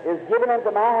is given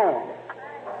into my hand.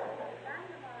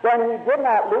 Then he did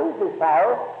not lose his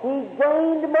power, he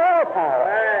gained more power.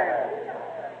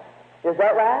 Is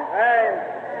that right?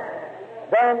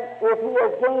 Then if he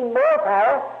has gained more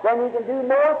power, then he can do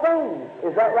more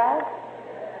things. Is that right?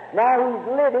 Now he's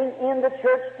living in the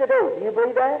church today. Do you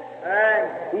believe that?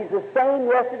 He's the same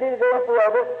yesterday, today, and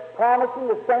forever, promising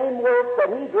the same works that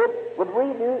he did, would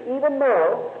we do even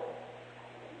more.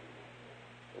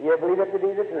 You believe it to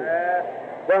be the truth?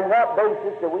 Then what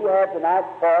basis do we have tonight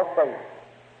for our faith?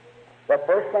 The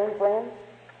first thing, friends,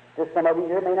 just some of you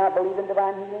here may not believe in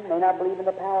divine healing, may not believe in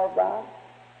the power of God.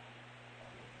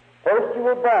 First, you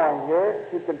were born here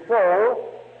to control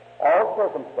all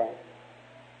circumstances.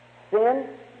 Sin,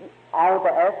 I want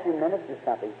to ask you, minister,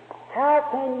 something. How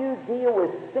can you deal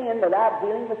with sin without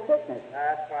dealing with sickness?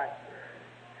 That's right.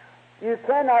 You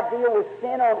cannot deal with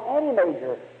sin on any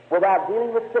measure without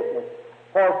dealing with sickness.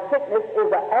 For sickness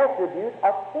is an attribute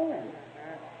of sin.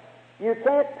 You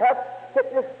can't touch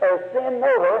sickness or sin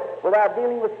over without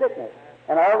dealing with sickness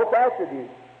and all its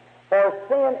attributes. For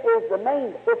sin is the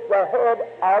main, it's the head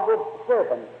of the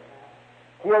serpent.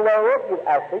 Kill the head, you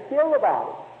actually kill the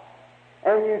body.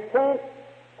 And you can't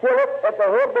kill it at the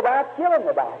head without killing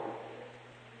the body.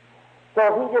 So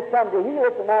if he just come to heal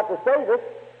us and not to save us,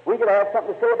 we could have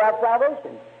something to say about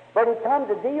salvation. But he come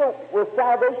to deal with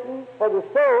salvation for the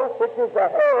soul, which is the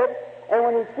head, and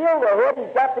when he kills the head,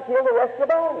 he's got to kill the rest of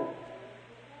the body.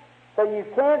 So you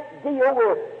can't deal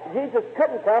with, Jesus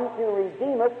couldn't come to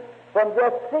redeem us from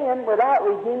just sin without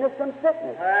redeeming us from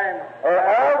sickness. Or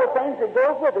all the things that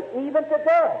goes with it, even to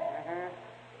death.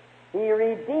 He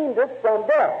redeemed us from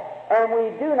death, and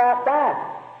we do not die.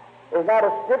 There's not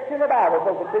a scripture in the Bible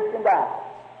that says a Christian dies.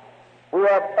 We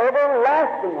have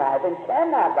everlasting life and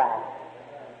cannot die.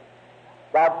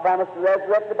 God promised to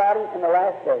resurrect the body in the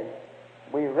last day.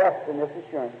 We rest in this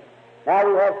assurance. Now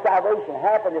we have salvation,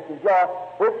 happiness, and joy,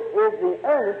 which is the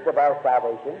earnest of our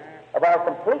salvation, of our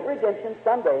complete redemption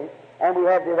someday, and we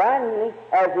have divine healing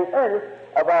as the earnest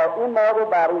of our immortal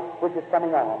body, which is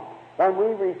coming on. When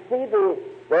we receive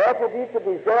the attributes of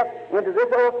his death into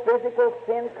this old physical,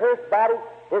 sin-cursed body,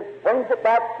 it brings it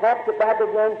back, snaps it back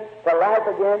again to life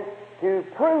again, to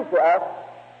prove to us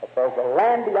that there's a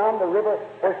land beyond the river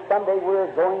where someday we're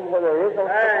going where there is no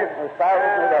sickness, no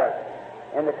sorrow, no death,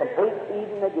 and the complete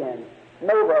Eden again. May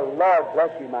the Lord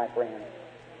bless you, my friend.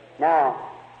 Now,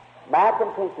 my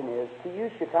contention is to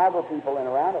you Chicago people and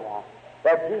around about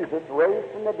that Jesus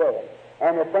raised from the dead,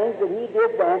 and the things that he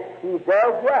did then, he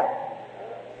does yet.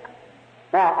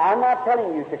 Now, I'm not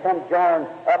telling you to come join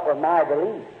up with my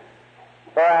belief,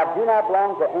 for I do not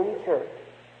belong to any church.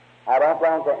 I don't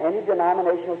belong to any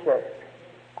denominational church.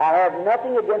 I have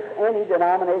nothing against any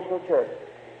denominational church.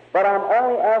 But I'm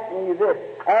only asking you this.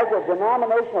 As a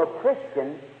denominational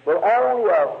Christian, with only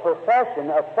a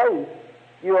profession of faith,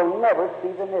 you'll never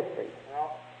see the mystery.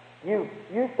 You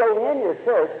stay in your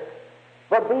church,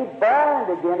 but be born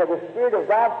again of the Spirit of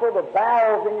God, so the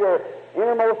bowels in your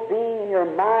innermost being, in your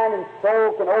mind and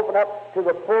soul can open up to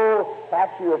the full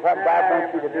statue of what God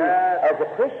wants you to be as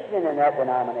a Christian in that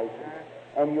denomination.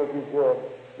 And you'll do good.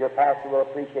 Your pastor will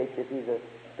appreciate you if he's a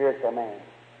spiritual man.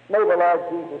 May the Lord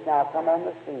Jesus now come on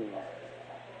the scene.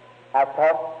 I've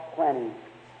talked plenty,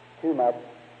 too much,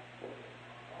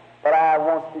 but I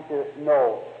want you to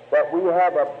know that we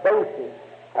have a basis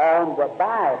on the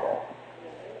Bible.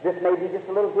 This may be just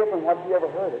a little different. Have you ever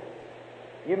heard it?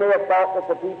 You may have thought that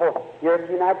the people here a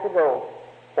few nights ago,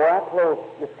 or I close,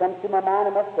 just comes to my mind,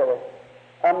 I must say it.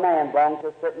 A man belonged to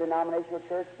a certain denominational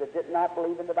church that did not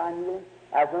believe in divine healing.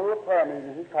 I was in a little prayer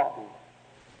meeting, he taught me.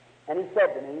 And he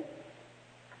said to me,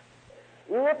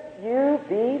 if you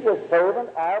be the servant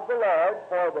of the Lord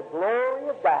for the glory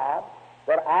of God,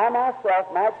 that I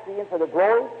myself might see, and for the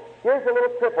glory, here's a little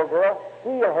crippled girl,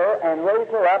 heal her and raise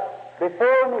her up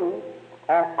before me,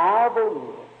 and I'll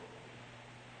believe it.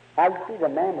 Now you see, the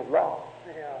man was lost.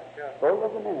 So he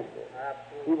was a minister.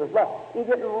 He was lost. He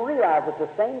didn't realize that the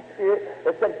same Spirit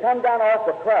that said, come down off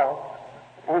the cross,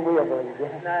 and we'll believe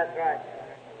it. That's right.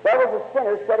 There was a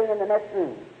sinner sitting in the next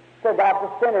room. So got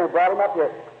the sinner and brought him up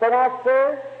here. So now,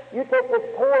 sir, you take this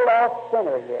poor lost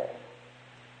sinner here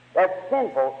that's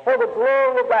sinful for the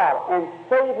glory of God and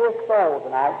save his soul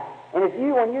tonight. And if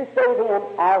you, when you save him,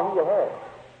 I'll heal her.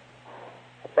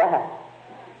 That's right.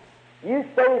 You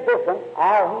save this one,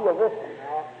 I'll heal this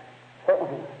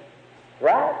one.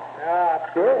 Right?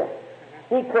 Sure.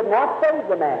 He could not save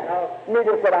the man.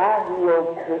 Neither could I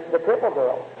heal the crippled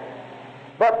girl.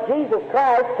 But Jesus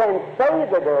Christ can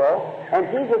save the girl, and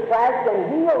Jesus Christ can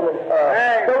heal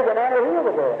save the man or heal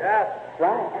the girl. That's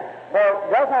right. For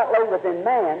it does not lay within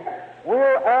man.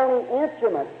 We're only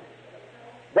instruments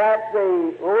that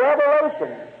the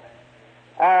revelation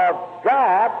of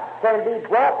God can be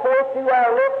brought forth through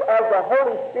our lips as the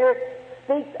Holy Spirit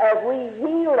speaks as we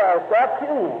yield ourselves to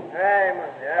Him. Amen.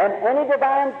 And any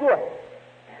divine gift.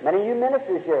 Many of you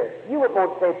ministers here, you would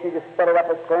not say if you just set it up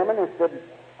a sermon and stood and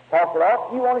talk it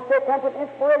off. You want to say it comes from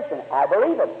inspiration. I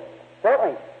believe it.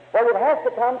 Certainly. But it has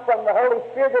to come from the Holy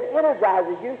Spirit that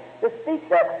energizes you to speak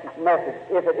that message.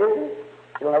 If it isn't,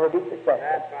 you'll never be successful.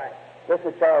 That's right. This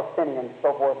is Charles Finney and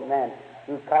so forth and then,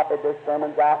 who copied their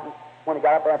sermons out, and when he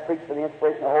got up there and preached for the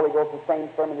inspiration of the Holy Ghost, the same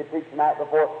sermon they preached the night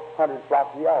before, hundreds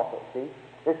flocked to the altar. See?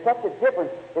 There's such a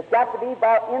difference. It's got to be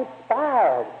about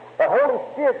inspired. The Holy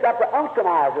Spirit's got to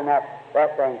unctionize in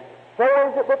that thing. So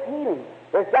is it with healing.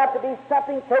 There's got to be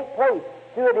something take place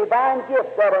through a divine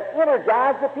gift that will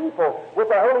energize the people with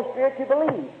the Holy Spirit to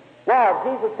believe. Now,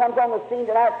 Jesus comes on the scene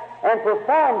tonight and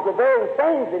performs the very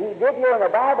things that He did here in the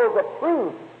Bible to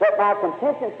prove that my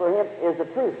contention for Him is the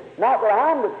truth. Not that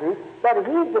I'm the truth, but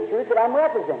He's the truth that I'm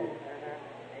representing.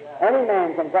 Any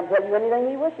man can come tell you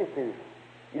anything he wishes to.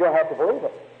 You don't have to believe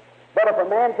it. But if a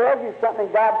man tells you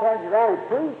something, God turns around and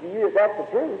proves to you that that's the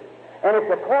truth, and it's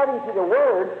according to the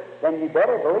Word, then you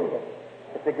better believe it.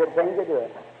 It's a good thing to do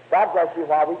it. God bless you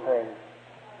while we pray.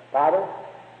 Father,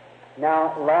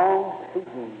 now long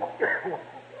speaking,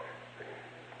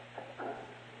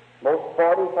 most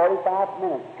 40, 45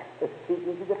 minutes is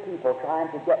speaking to the people,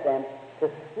 trying to get them to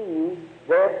see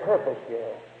their purpose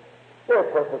here. Their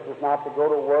purpose is not to go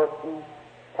to work and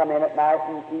come in at night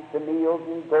and eat the meals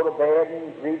and go to bed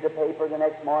and read the paper the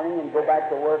next morning and go back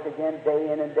to work again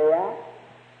day in and day out.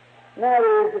 Now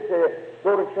it is to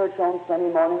go to church on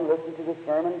Sunday morning, listen to the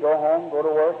sermon, go home, go to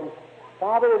work. And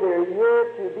Father, they're here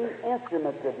to be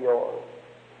instruments of yours.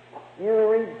 You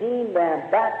redeem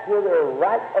them back to their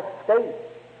right estate.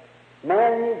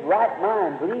 Man in his right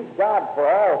mind believes God for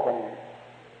all things.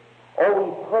 Oh,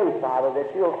 we pray, Father,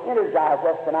 that you'll energize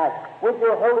us tonight with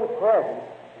your holy presence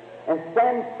and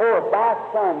send forth thy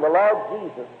Son, the Lord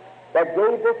Jesus, that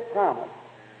gave this promise,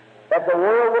 that the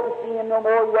world wouldn't see him no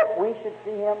more, yet we should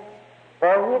see him, for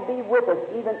he'd be with us,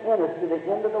 even in us, to the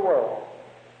end of the world.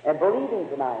 And believing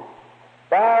tonight,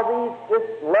 while this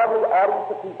lovely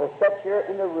audience of people sits here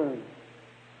in the room,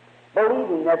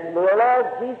 believing that the Lord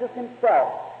Jesus himself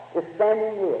is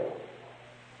standing here,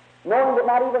 knowing that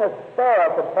not even a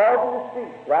sparrow could fall to the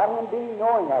street without him being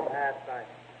knowing of it. That's right.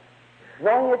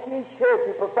 Knowing that he is sure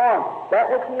to perform that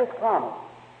which he has promised.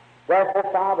 Therefore,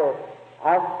 Father,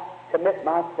 I commit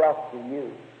myself to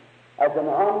you as an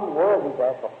unworthy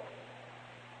vessel.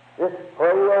 This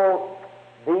frail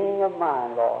being of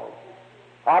mine, Lord.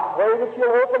 I pray that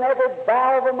you'll open every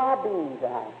valve of my being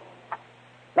tonight.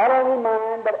 Not only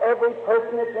mine, but every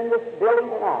person that's in this building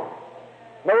tonight.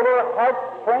 May their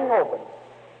hearts spring open.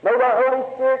 May the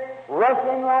Holy Spirit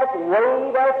rush in like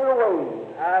wave after wave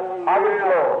of His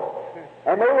glory.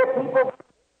 And may the people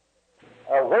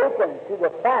awaken to the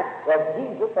fact that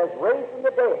Jesus has raised from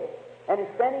the dead and is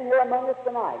standing here among us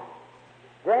tonight.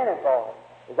 Grant it, Lord,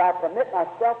 as I commit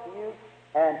myself to you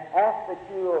and ask that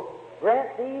you'll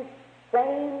grant these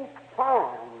same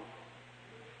times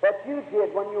that you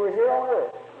did when you were here on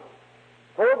earth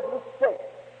towards the sick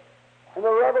and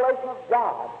the revelation of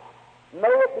God. May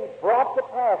it be brought to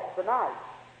pass tonight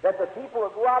that the people will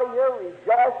go out of here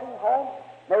rejoicing home.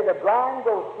 May the blind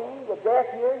go seeing, the deaf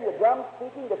hearing, the dumb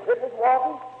speaking, the cripples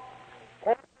walking.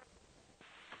 Now,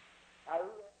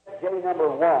 J number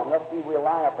 1. Let's see, we'll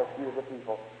line up a few of the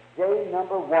people. J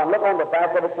number 1. Look on the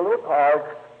back of it, it's a little card,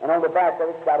 and on the back of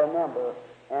it's got a number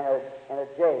and a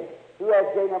J. Who has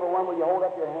J number 1? Will you hold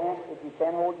up your hand if you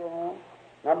can hold your hand?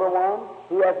 Number 1.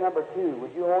 Who has number 2?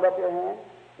 Would you hold up your hand?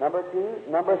 Number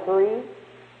 2. Number 3.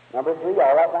 Number 3.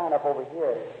 All right, line up over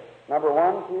here. Number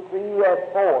 1, 2, 3. Who has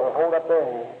 4? Hold up their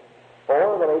hand.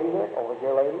 4. The lady here. Over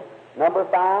here, lady. Number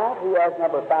 5. Who has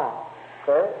number 5?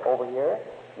 Sir, over here.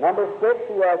 Number 6.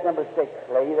 Who has number 6?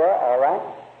 Lady there. All right.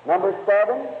 Number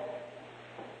 7.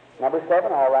 Number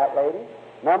 7. All right, lady.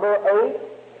 Number 8.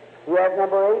 Who has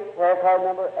number 8? Prayer card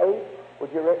number 8.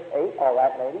 Would you raise 8? All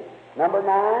right, lady. Number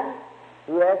 9.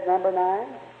 Who has number 9?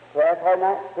 Prayer card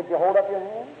 9. Could you hold up your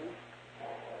hand?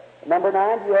 Number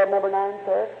 9. Do you have number 9,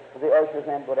 sir? The usher's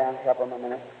hand go down and help him a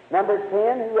minute. Number 10.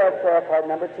 Who has prayer card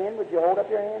number 10? Would you hold up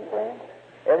your hand, friend?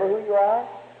 Ever who you are?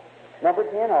 Number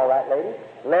 10. All right, lady.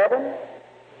 11.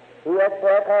 Who has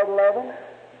prayer card 11?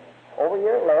 Over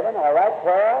here, 11. All right,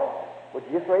 12. Would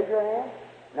you just raise your hand?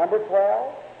 Number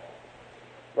 12.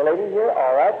 The lady here.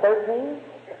 All right, 13.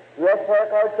 Who has prayer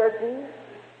card 13?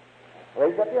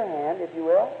 Raise up your hand, if you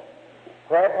will.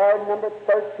 Prayer card number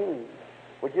 13.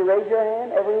 Would you raise your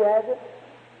hand? Ever who has it?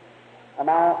 Am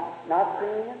I not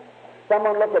seeing it?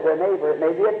 Someone look at their neighbor. It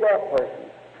may be a deaf person.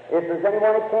 If there's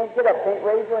anyone that can't get up, can't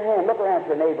raise their hand, look around at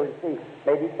your neighbor and see.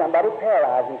 Maybe somebody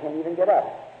paralyzed and can't even get up.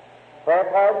 Prayer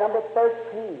card number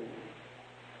 13.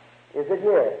 Is it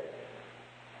here?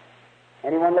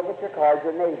 Anyone look at your card,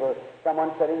 your neighbor,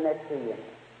 someone sitting next to you.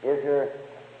 Is there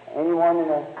anyone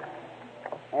in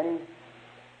any...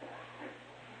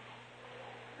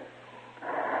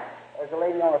 There's a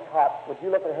lady on the top. Would you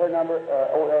look at her number?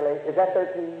 Over there, lady. Is that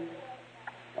 13?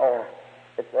 Oh,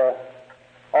 it's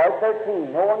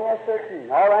 13. No one has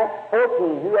 13. All right.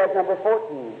 14. Who has number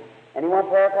 14? Anyone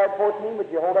prayer card 14?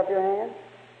 Would you hold up your hand?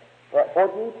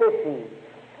 14, 15.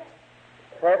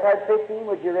 Prayer card 15,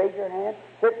 would you raise your hand?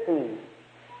 16.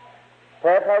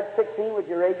 Prayer card 16, would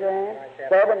you raise your hand?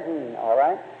 17. All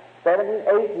right. 17,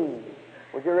 18.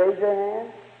 Would you raise your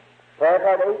hand? Prayer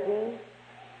card 18.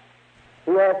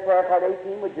 Who has prayer card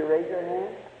 18? Would you raise your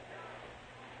hand?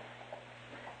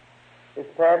 Is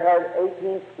prayer card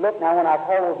 18? Look, now when I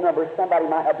call those numbers, somebody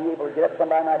might not be able to get up,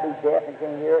 somebody might be deaf and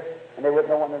can't hear, and they wouldn't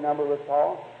know when the number was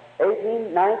called.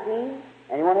 18, 19.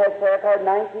 Anyone has prayer card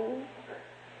 19?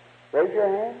 Raise your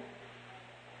hand.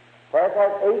 Prayer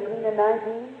card 18 and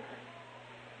 19.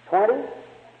 20.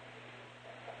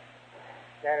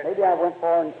 Maybe I went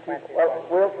far and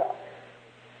we'll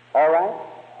all right.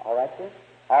 All right, sir.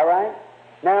 All right.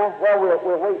 Now, well,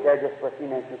 we'll wait there just for a few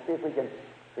minutes and see if we can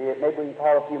see it. Maybe we can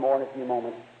call a few more in a few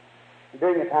moments.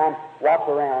 During the time, watch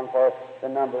around for the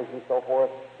numbers and so forth.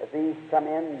 If these come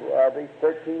in, these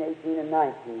 13, 18, and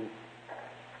 19.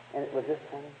 And was this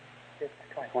 20? It's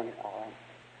 20. All right.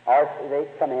 Or they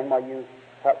come in while you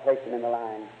place them in the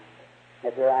line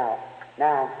if they're out.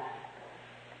 Now,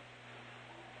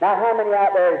 how many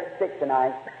out there is sick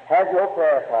tonight has your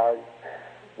prayer card?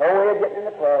 No way of getting in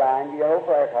the prayer line. You got no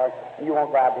prayer card, and you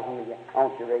won't God to heal you. I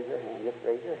want you to raise your hand. Just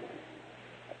raise your hand.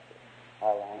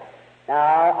 All right.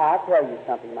 Now, I'll tell you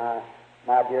something, my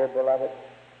dear beloved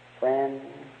friend.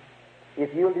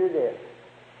 If you'll do this,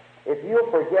 if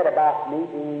you'll forget about me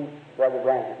being Brother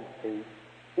Branham, see,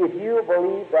 if you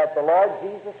believe that the Lord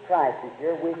Jesus Christ is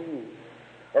here with you,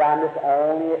 that I'm just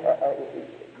only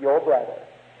your brother,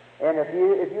 and if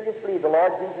you just believe the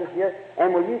Lord Jesus is here,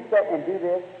 and will you sit and do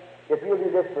this? If you'll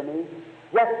do this for me,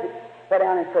 just sit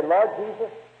down and say, Lord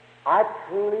Jesus, I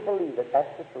truly believe that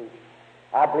that's the truth.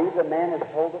 I believe the man has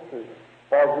told the truth,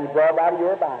 for he brought out of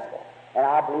your Bible, and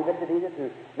I believe it to be the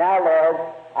truth. Now, Lord,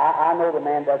 I know the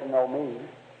man doesn't know me.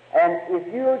 And if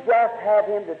you just have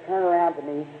him to turn around to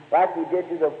me, like he did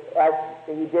to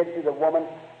the woman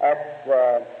that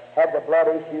had the blood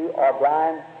issue, or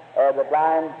the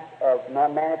blind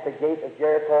man at the gate of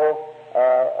Jericho,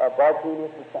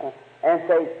 Bartimaeus, and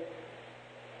say,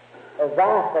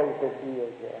 "Thy faith is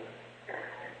healed here."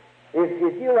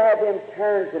 If you have him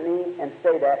turn to me and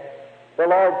say that, the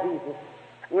Lord Jesus,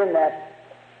 in that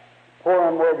poor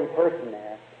unworthy person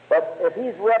there, but if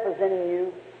he's representing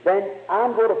you then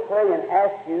I'm going to pray and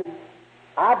ask you,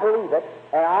 I believe it,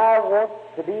 and I want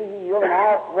to be healed, and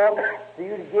I want for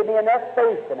you to give me enough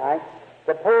faith tonight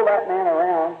to pull that man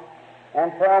around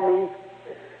and tell me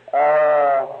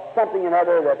something or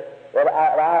other that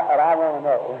I want to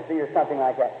know, see, or something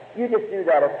like that. You just do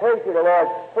that, or pray to the Lord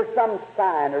for some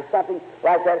sign or something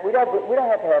like that. We don't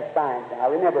have to have signs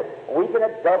now. Remember, we can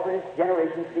adulterous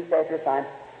generation seek after signs.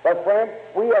 But friends,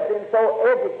 we have been so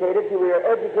educated till we are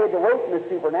educated away from the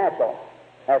supernatural.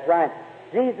 That's right.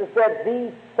 Jesus said,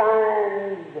 "These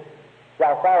signs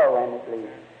shall follow them that believe."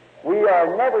 We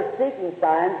are never seeking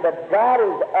signs, but God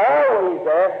is always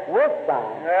there with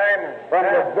signs. Amen. From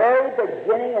the very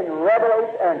beginning in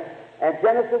Revelation and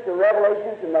Genesis to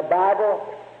Revelations in the Bible,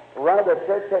 run of the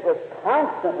church, there was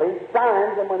constantly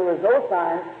signs, and when there was no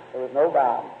signs, there was no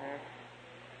God.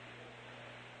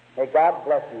 May God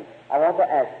bless you. I want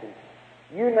to ask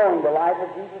you, knowing the life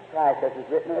of Jesus Christ as is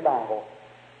written in the Bible,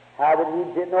 how that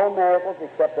he did no miracles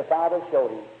except the Father showed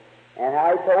him, and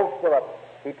how he told Philip,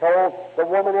 he told the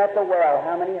woman at the well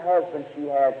how many husbands she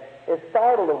had. It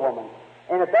startled the woman.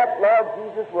 And if that Lord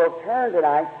Jesus will turn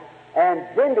tonight and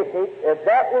vindicate, if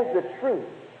that is the truth,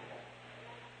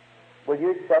 will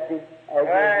you accept him as your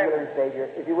healer and Savior?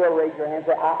 If you will, raise your hand and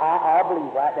say, I'll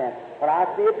believe right then. When I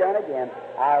see it done again,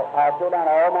 I'll throw down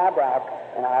all my doubts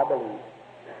and I'll believe.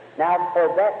 Now,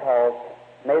 for that cause,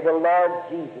 may the Lord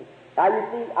Jesus. Now, you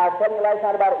see, I was telling you last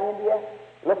night about India.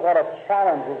 Look what a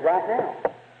challenge is right now.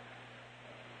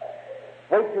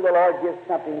 Wait till the Lord gives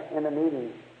something in the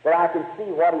meeting that I can see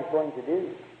what he's going to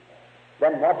do.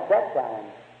 Then watch that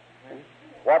challenge.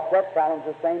 Watch that challenge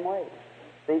the same way.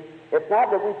 See, it's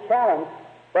not that we challenge,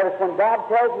 but it's when God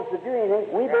tells us to do anything,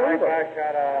 we believe it.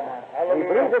 We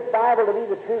believe this Bible to be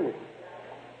the truth.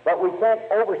 But we can't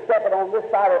overstep it on this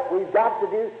side. We've got to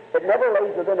do, it never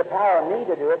lays within the power of me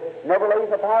to do it, never lays in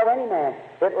the power of any man.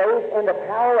 It lays in the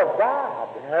power of God.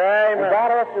 Amen. And God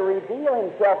has to reveal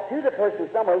himself to the person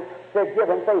some way to give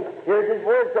him faith. Here's his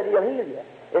word that he'll heal you.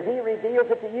 If he reveals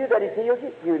it to you that he heals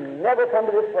you, you never come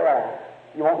to this prayer.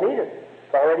 You won't need it.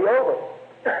 It's already over.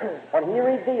 When he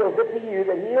reveals it to you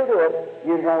that he'll do it,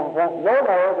 you won't want no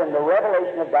more than the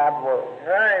revelation of God's word.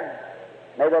 Amen.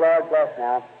 May the Lord bless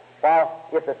now. While,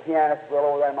 if the pianist will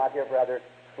over there, my dear brother,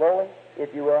 slowly,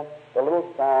 if you will, the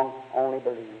little song, Only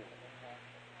Believe.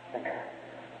 Thank you.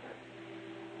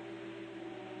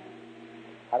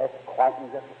 I'll just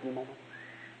quieten just a few moments.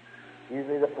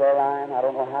 Usually the prayer line, I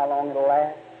don't know how long it'll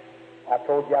last. I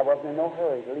told you I wasn't in no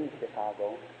hurry to leave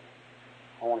Chicago.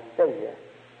 I want to stay here.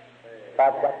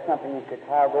 I've got something in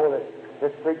Chicago that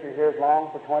this preacher here has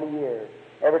longed for 20 years.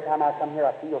 Every time I come here,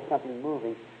 I feel something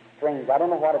moving, strange. I don't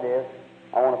know what it is.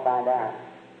 I want to find out.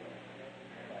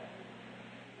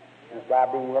 And if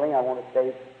God being willing, I want to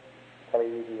stay till he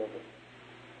reveals it.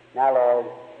 Now, Lord,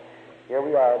 here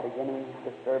we are beginning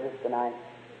the service tonight.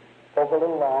 Spoke a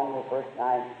little long the first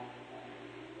night,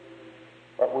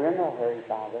 but we're in no hurry,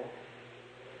 Father.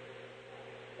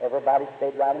 Everybody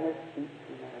stayed right in their seats,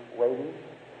 waiting.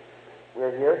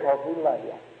 We're here because we love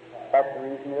you. That's the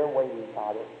reason we're waiting,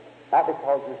 Father. Not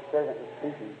because your servant is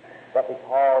speaking, but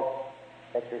because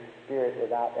that your Spirit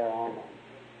is out there on them.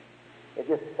 It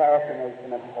just fascinates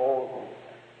and upholds them.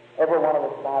 Every one of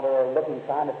us, Father, are looking,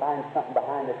 trying to find something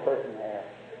behind the curtain there.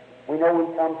 We know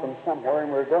we come from somewhere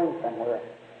and we're going somewhere.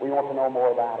 We want to know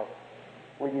more about it.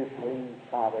 Will you please,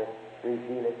 Father,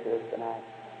 reveal it to us tonight?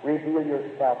 Reveal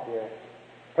yourself here.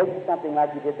 Take something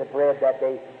like you did the bread that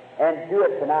day and do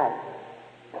it tonight.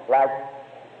 Like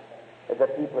the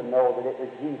people know that it was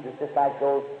Jesus, just like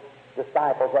those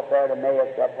disciples up there at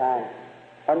Emmaus that time.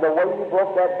 And the way you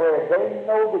broke that bread, they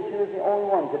know that you was the only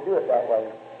one to do it that way.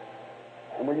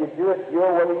 And will you do it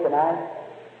your way tonight,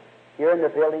 here in the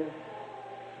building?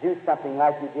 Do something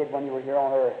like you did when you were here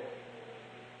on earth.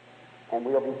 And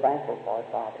we'll be thankful for it,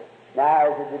 Father. Now,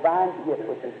 as a divine gift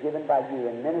which is given by you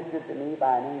and ministered to me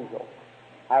by an angel,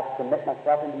 I submit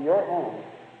myself into your hands,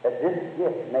 that this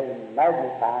gift may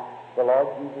magnify the Lord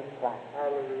Jesus Christ.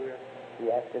 Hallelujah.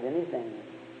 He asked it in his name.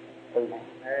 Amen.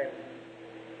 Amen.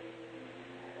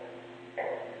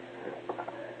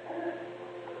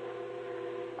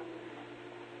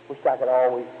 Wish I could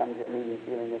always come to a meeting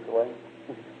feeling this way.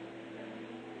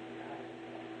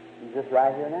 He's just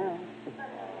right here now.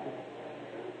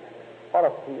 What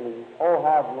a feeling. Oh,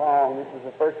 how long. This was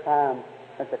the first time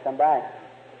since I come back.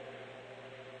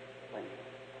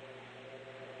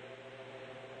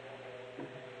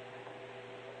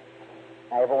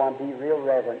 Now, everyone, be real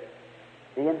reverent.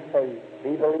 Be in faith.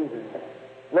 Be believing.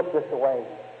 Look this way.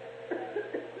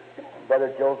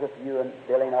 Brother Joseph, you and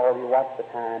Billy and all of you, watch the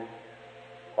time,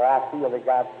 for I feel that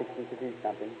God's fixing to do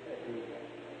something.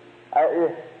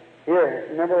 Here,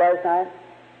 remember last night?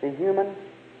 The human,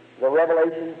 the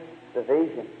revelation, the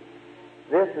vision.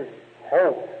 This is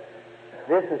hope.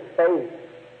 This is faith.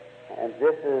 And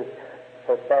this is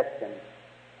perfection.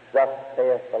 Thus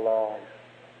saith the Lord.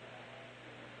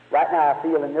 Right now I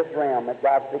feel in this realm that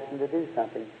God's fixing to do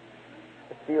something.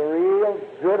 I feel real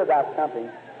good about something.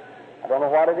 I don't know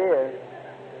what it is,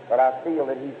 but I feel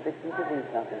that He's fixing to do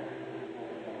something.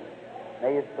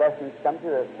 May His blessings come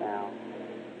to us now.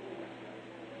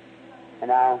 And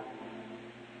now,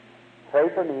 pray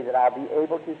for me that I'll be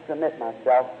able to submit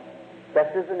myself,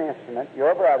 just as an instrument,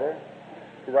 your brother,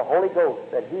 to the Holy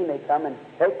Ghost, that He may come and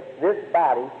take this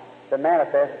body to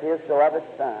manifest His beloved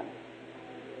Son.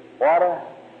 What a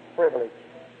privilege.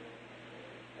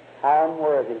 How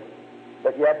unworthy.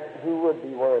 But yet, who would be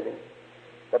worthy?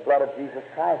 The blood of Jesus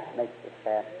Christ makes us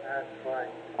happy. That's right.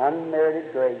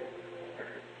 Unmerited grace.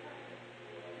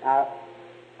 Now,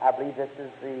 I believe this is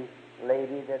the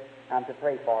lady that I'm to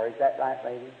pray for. Is that right,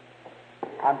 lady?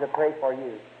 I'm to pray for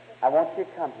you. I want you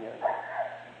to come here.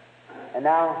 And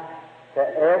now, to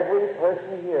every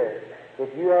person here,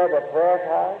 if you have a prayer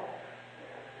card,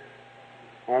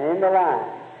 and in the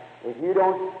line, if you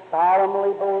don't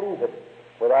solemnly believe it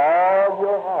with all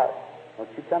your heart, don't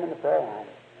you come in the prayer line.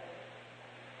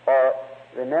 Or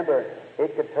remember,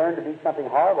 it could turn to be something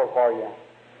horrible for you.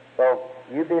 So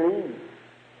you believe.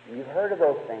 You've heard of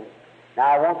those things.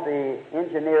 Now I want the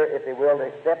engineer, if he will,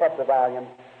 to step up the volume.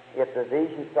 If the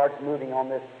vision starts moving on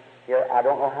this here, I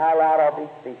don't know how loud I'll be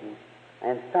speaking.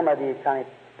 And some of you kind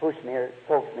of push me or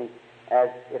coax me as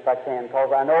if I can,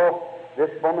 because I know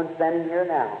this woman standing here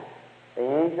now, the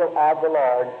angel of the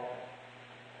Lord,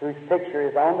 whose picture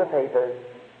is on the paper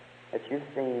that you've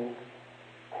seen.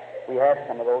 We have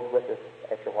some of those with us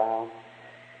after a while.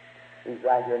 He's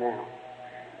right here now.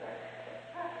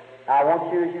 I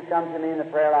want you, as you come to me in the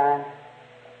prayer line,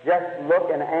 just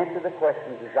look and answer the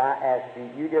questions as I ask you.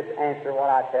 You just answer what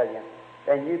I tell you.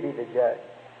 Then you be the judge.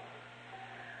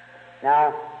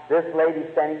 Now, this lady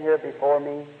standing here before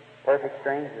me, perfect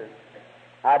stranger.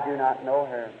 I do not know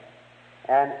her.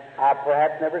 And I've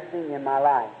perhaps never seen you in my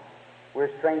life.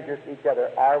 We're strangers to each other,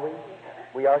 are we?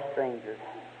 We are strangers.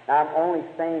 Now, I'm only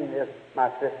saying this, my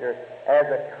sister, as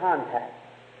a contact,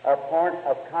 a point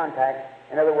of contact.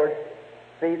 In other words,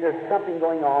 see, there's something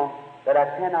going on that I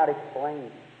cannot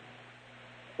explain.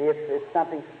 See, it's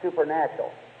something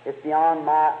supernatural. It's beyond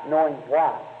my knowing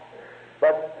what.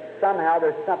 But somehow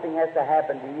there's something has to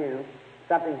happen to you.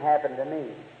 Something happened to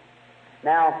me.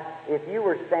 Now, if you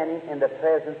were standing in the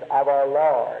presence of our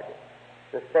Lord,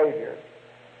 the Savior,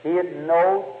 He'd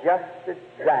know just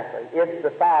exactly, if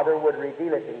the Father would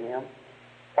reveal it to Him,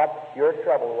 what your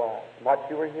trouble was, what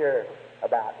you were here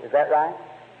about. Is that right?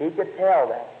 He could tell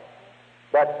that.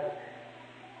 But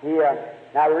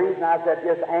now the reason I said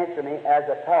just answer me as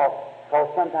a talk, because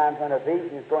sometimes when a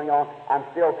vision is going on, I'm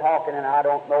still talking and I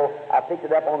don't know. I picked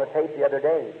it up on the tape the other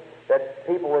day that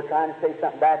people were trying to say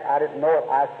something back. I didn't know it.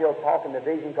 I was still talking the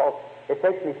vision because it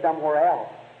takes me somewhere else.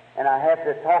 And I have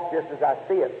to talk just as I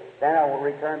see it. Then I will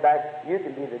return back. You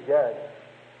can be the judge.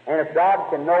 And if God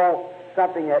can know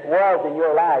something that was in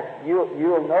your life,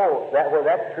 you'll know that whether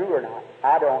that's true or not.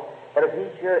 I don't. But if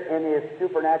He's here in His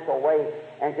supernatural way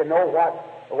and can know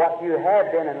what you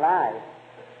have been in life,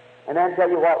 and then tell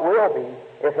you what will be,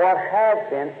 if what has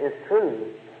been is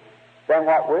true, then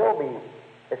what will be,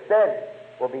 is said,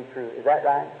 will be true. Is that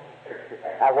right?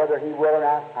 Now, whether He will or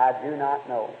not, I do not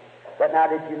know. But now,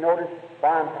 did you notice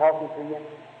while I'm talking to you,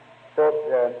 so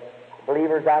the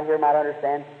believers out here might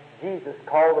understand, Jesus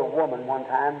called a woman one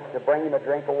time to bring Him a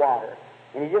drink of water.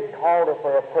 And He just called her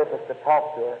for a purpose to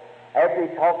talk to her. After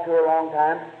He talked to her a long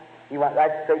time, He went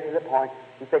right straight to the point.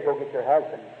 He said, go get your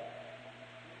husband.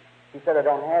 She said, I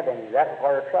don't have any. That's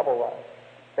what her trouble was.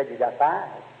 He said, you got 5.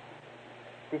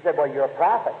 She said, well, you're a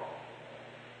prophet.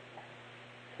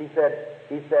 She said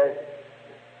to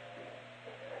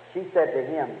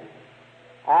him,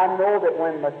 I know that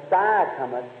when Messiah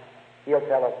cometh, He'll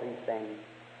tell us these things.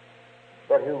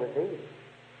 But who was He? He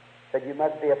said, you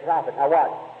must be a prophet. Now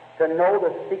what? To know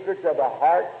the secrets of the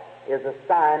heart is a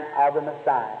sign of the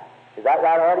Messiah. Is that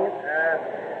right, audience? Yes.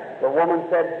 The woman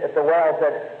said at the well,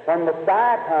 said, when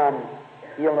Messiah comes,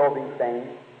 He'll know these things.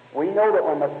 We know that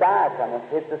when Messiah comes,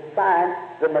 it's a sign,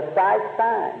 the Messiah's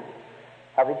sign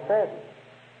of His presence.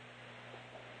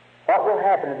 What will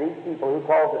happen to these people who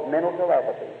calls it mental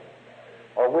telepathy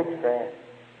or witchcraft?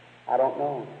 I don't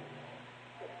know.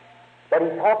 But He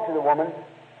talked to the woman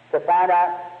to find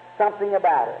out something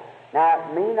about her.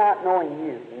 Now, me not knowing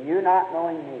you, and you not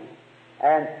knowing me,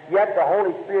 and yet the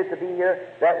Holy Spirit to be here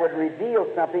that would reveal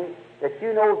something that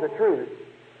you know is the truth,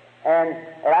 and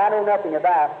I know nothing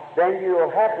about, then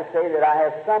you'll have to say that I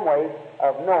have some way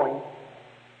of knowing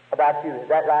about you. Is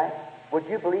that right? Would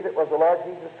you believe it was the Lord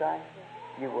Jesus Christ?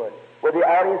 You would. Would the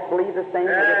audience believe the same?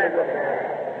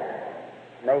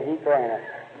 May He grant it.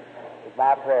 It's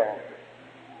my prayer.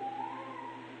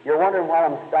 You're wondering why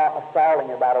I'm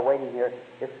stalling about a waiting here.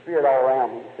 It's Spirit all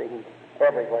around me, see,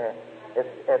 everywhere.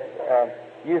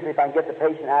 Usually if I can get the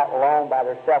patient out alone by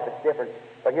themselves, it's different.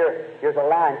 But here's a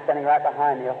line standing right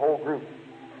behind me, a whole group.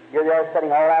 You're there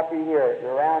sitting all out through here.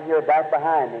 You're around here, back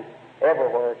behind me,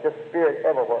 everywhere. Just Spirit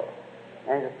everywhere.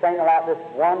 And just single out this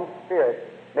one Spirit.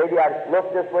 Maybe I'd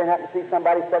look this way and happen to see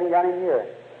somebody sitting down in here.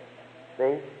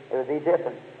 See? It would be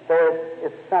different. So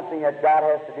it's something that God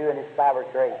has to do in His sovereign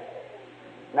grace.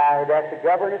 Now, it has to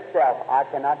govern itself. I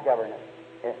cannot govern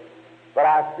it. But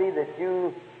I see that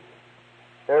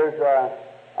there's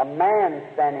a man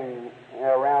standing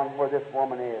around where this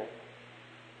woman is.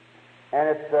 And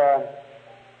it's a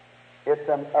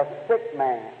sick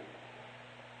man.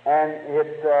 And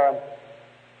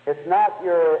it's not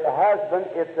your husband,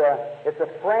 it's a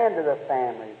friend of the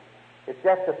family. It's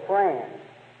just a friend.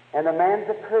 And the man's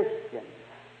a Christian.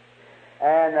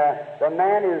 And the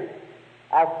man is,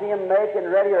 I see him making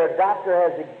ready, or a doctor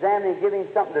has examined him, giving him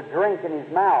something to drink in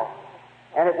his mouth.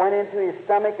 And it went into his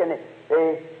stomach, and it's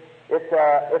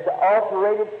an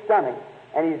ulcerated stomach.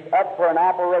 And he's up for an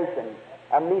operation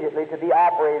immediately to be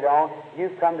operated on.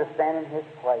 You've come to stand in his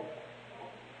place.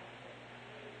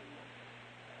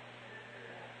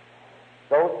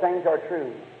 Those things are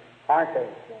true, aren't they?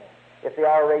 If they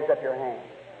are, raise up your hand.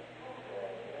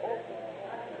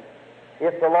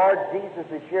 If the Lord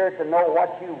Jesus is here to know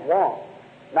what you want,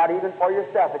 not even for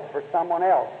yourself, it's for someone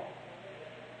else,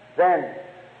 then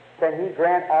can He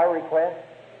grant our request?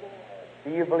 Do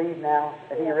you believe now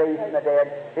that He raised from the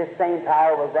dead? His same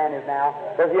power was then is now.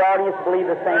 Does the audience believe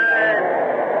the same thing?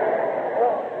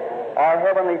 Our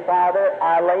Heavenly Father,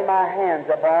 I lay my hands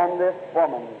upon this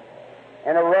woman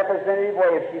in a representative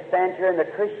way. If she stands here in the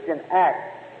Christian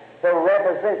act to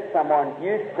represent someone,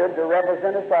 you stood to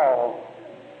represent us all.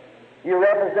 You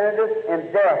represented us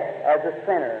in death as a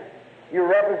sinner. You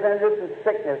represented us in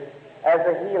sickness as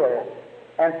a healer.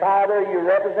 And Father, you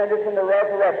represent us in the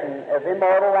resurrection of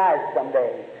immortal life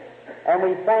someday. And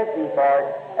we thank Thee for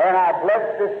it. And I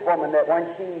bless this woman that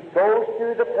when she goes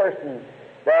to the person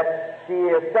that she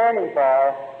is standing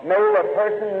for, may the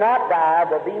person not die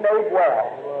but be made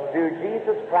well. Through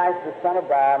Jesus Christ, the Son of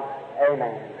God.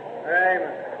 Amen.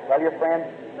 Amen. Well, your friend,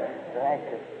 your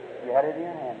handkerchief, you had it in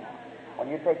your hand. When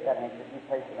you take that handkerchief, you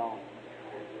place it on.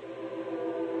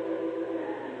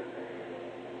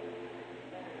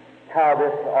 How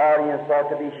this audience ought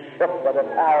to be shook by the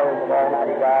power of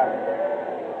Almighty God.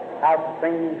 How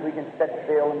strange we can sit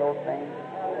still in those things.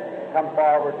 Come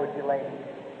forward, would you, ladies?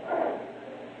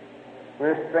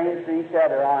 We're strange to each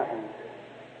other, aren't we?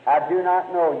 I do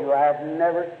not know you. I have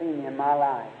never seen you in my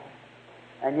life.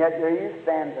 And yet here you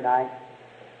stand tonight.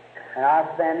 And I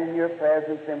stand in your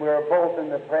presence, and we are both in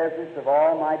the presence of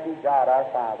Almighty God, our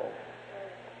Father.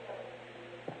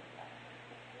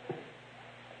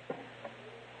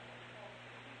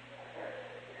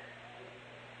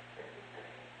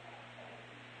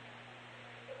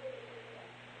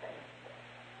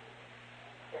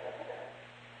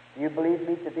 You believe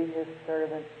me to be His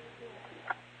servant,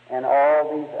 and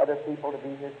all these other people to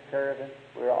be His servants.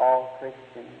 We're all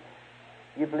Christians.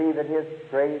 You believe that His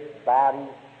great body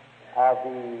of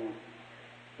the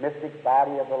mystic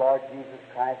body of the Lord Jesus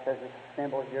Christ as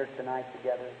assembled here tonight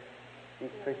together,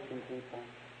 these Christian people.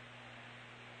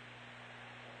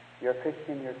 You're a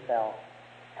Christian yourself.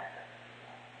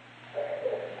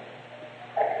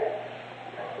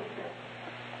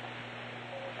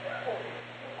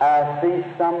 I see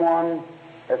someone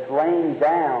that's laying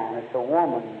down. It's a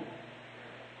woman.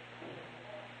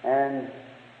 And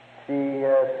she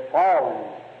has fallen.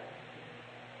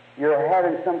 You're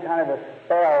having some kind of a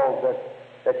spell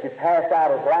that you pass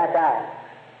out or black out.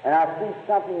 And I see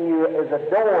something as a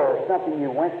door or something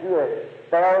you went through or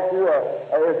fell through,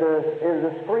 or is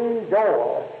a screen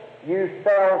door. You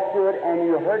fell through it and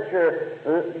you hurt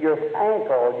your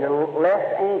ankle, your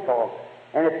left ankle,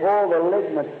 and it pulled the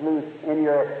ligaments loose in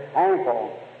your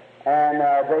ankle. And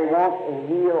they want to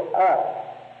heal up.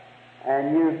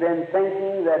 And you've been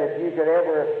thinking that if you could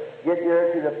ever get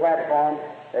here to the platform,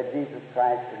 that Jesus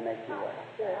Christ would make you well.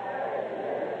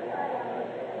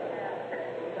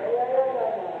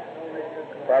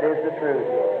 That is the truth.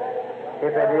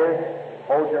 If it is,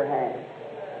 hold your hand.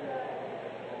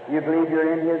 You believe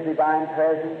you're in His divine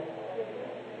presence?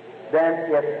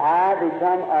 Then if I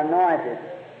become anointed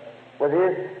with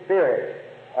His Spirit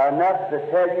enough to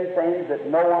tell you things that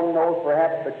no one knows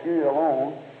perhaps but you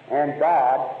alone and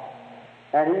God.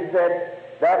 And he said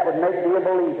that would make me a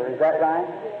believer. Is that right?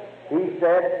 He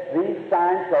said, these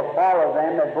signs shall follow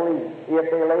them that believe.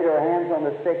 If they lay their hands on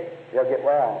the sick, they'll get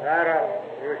well.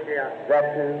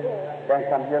 That too, then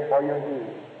come here for your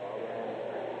healing.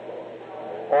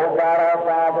 O God our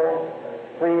Father,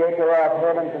 Creator of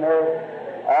heavens and earth,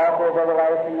 author of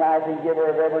everlasting life and giver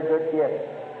of every good gift,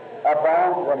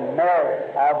 upon the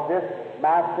merit of this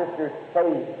my sister's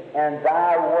faith and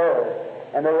thy word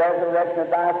and the resurrection of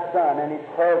thy Son and his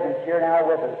presence here now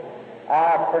with us,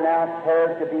 I pronounce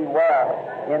her to be well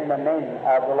in the name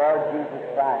of the Lord Jesus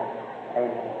Christ.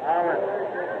 Amen. Amen.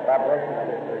 God bless you,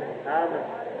 sister. Amen.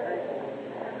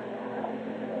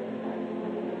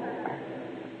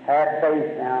 Have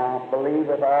faith now. Believe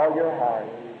with all your heart.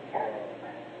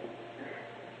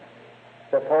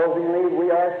 Supposingly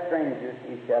we are strangers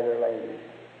to each other, ladies.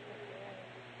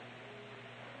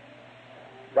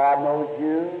 God knows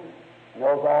you,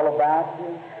 knows all about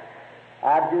you.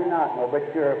 I do not know,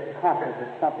 but you're conscious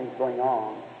that something's going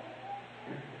on.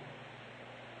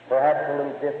 Perhaps a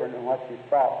little different than what you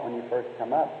thought when you first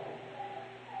come up.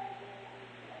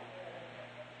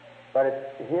 But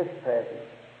it's His presence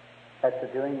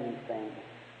that's doing these things.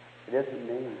 It isn't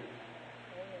me.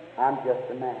 I'm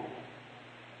just a man.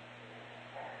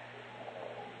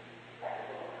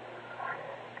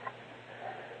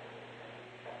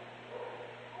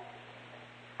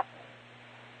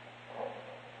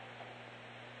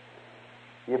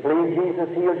 You believe Jesus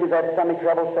heals you that stomach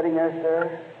trouble sitting there,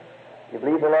 sir? You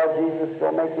believe the Lord Jesus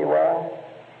will make you well?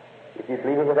 If you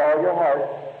believe it with all your heart,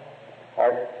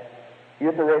 you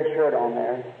with the red shirt on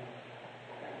there.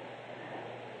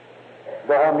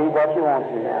 Go on, meet what you want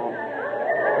to now.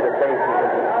 Your faith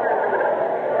is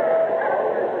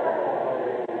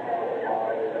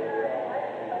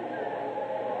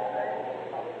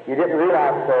you didn't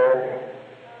realize, sir,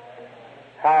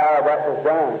 how that was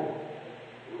done.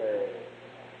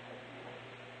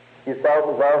 You thought it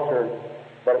was ulcer,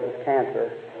 but it was cancer.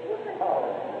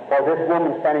 Well, this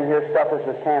woman standing here suffers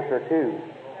with cancer too,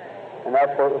 and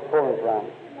that's where it was pulling from.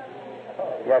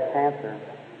 You have cancer.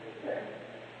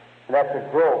 And that's a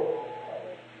growth.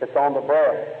 It's on the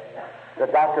breast. The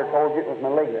doctor told you it was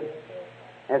malignant.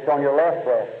 And it's on your left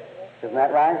breast. Isn't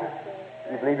that right?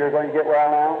 You believe you're going to get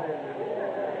well now?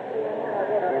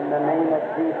 In the name of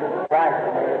Jesus Christ,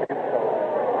 may it be so.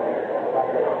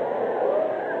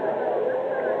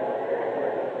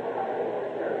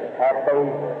 Have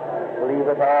faith. Believe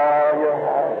with all your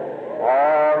heart,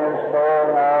 all your soul,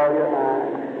 and all your mind.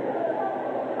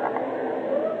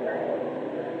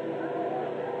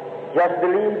 Just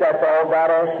believe, that's all God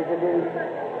asks you to do.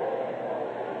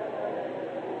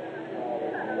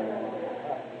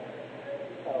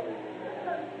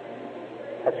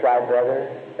 That's right, brother.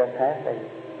 Just have faith.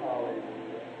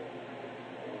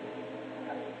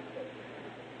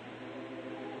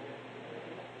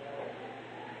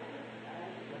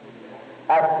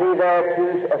 I see there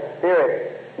too a spirit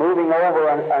moving over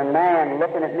a man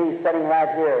looking at me sitting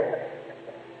right here.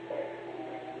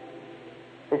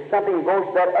 It's something that goes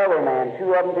to that other man,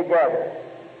 two of them together.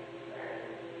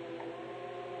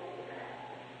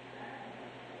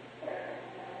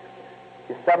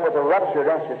 You suffer with a rupture,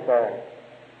 don't you, sir?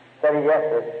 Said yes,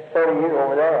 sir. So do you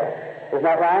over there. Isn't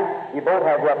that right? You both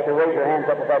have rupture. Raise your hands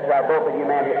up if that's right. Both of you,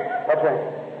 man. What's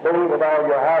right? Believe with all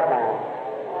your heart now.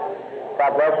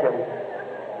 God bless you.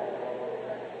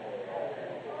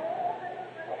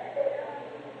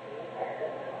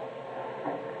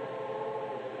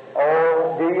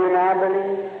 Do you now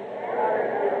believe?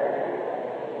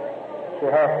 You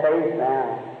have faith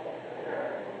now.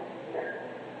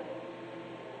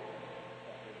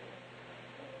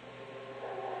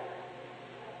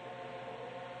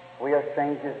 We are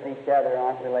strangers to each other,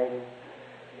 aren't we, ladies?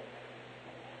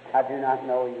 I do not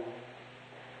know you.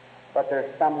 But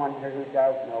there's someone here who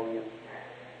does know you.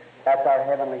 That's our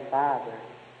Heavenly Father.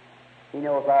 He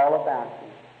knows all about you.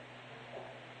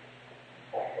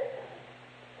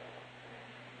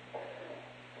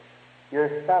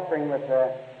 You're suffering with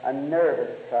a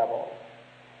nervous trouble.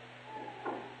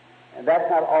 And that's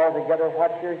not altogether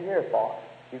what you're here for.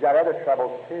 You've got other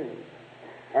troubles too.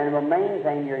 And the main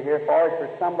thing you're here for is for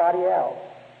somebody else.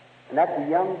 And that's a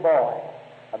young boy,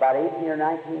 about 18 or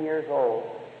 19 years old.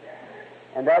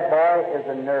 And that boy is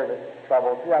a nervous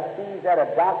trouble too. I've seen he's at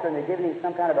a doctor and they're giving him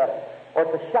some kind of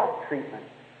it's a shock treatment,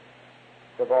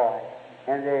 the boy.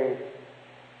 And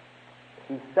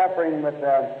he's suffering with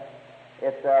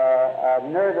it's a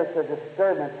nervous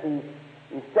disturbance.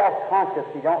 He's self-conscious.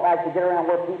 He don't like to get around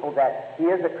where people's at. He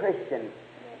is a Christian,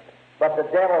 but the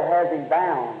devil has him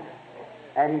bound.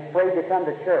 and he's afraid to come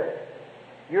to church.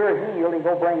 You're healed, and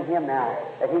go bring him now,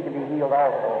 that he can be healed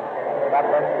also. God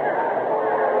bless you.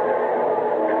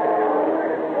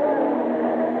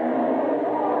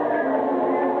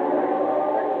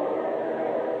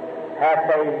 Have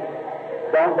faith.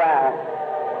 Don't doubt.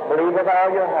 Believe with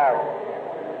all your heart.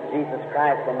 Jesus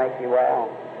Christ will make you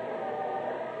well.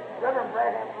 Reverend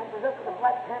Branham, I'm possessed with a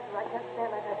black cancer. I can't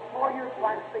stand like that. 4 years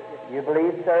blind sickness. You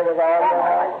believe, sir, with all your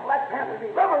heart? Black cancer.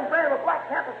 Reverend Branham, black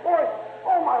cancer. 4 years.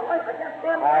 Oh, my life, I can't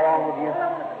stand. How long have you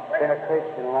been a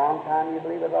Christian? A long time. You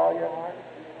believe with all your heart?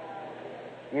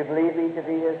 You believe me to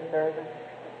be His servant?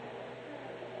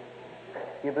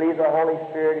 You believe the Holy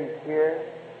Spirit is here?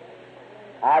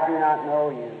 I do not know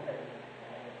you.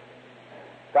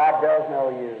 God does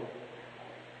know you.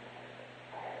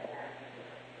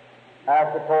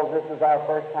 I suppose this is our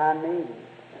first time meeting,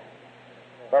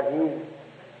 but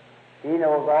He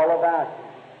knows all about you.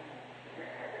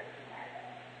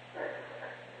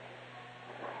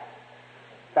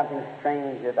 Something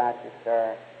strange about you,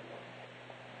 sir.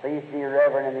 Please be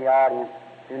reverent in the audience.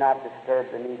 Do not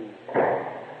disturb the meeting.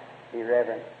 Be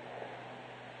reverent.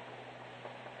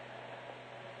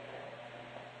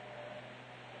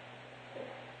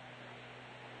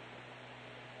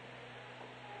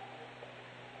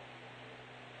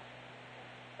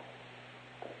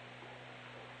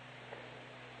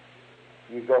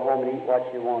 You go home and eat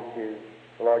what you want to.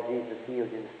 The Lord Jesus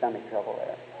healed you of stomach trouble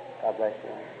there. God bless you.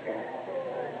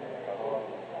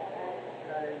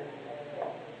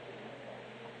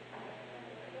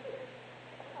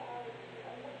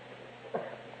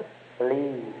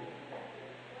 Believe.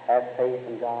 Have faith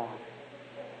in God.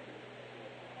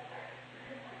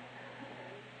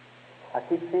 I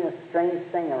keep seeing a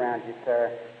strange thing around you,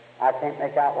 sir. I can't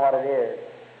make out what it is.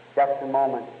 Just a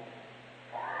moment.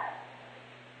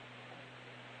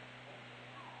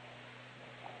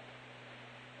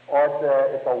 Or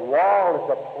it's a wall,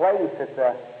 it's a place,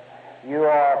 I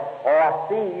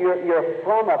see you're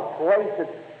from a place,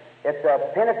 it's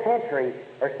a penitentiary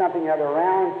or something or other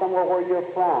around somewhere where you're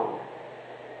from.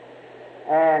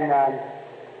 And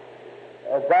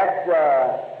that's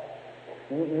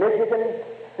Michigan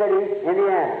City,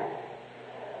 Indiana.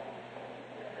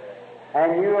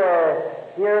 And you are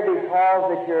here because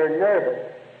that you're nervous.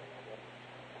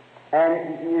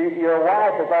 And your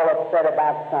wife is all upset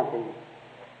about something.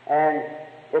 And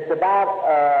it's about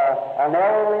an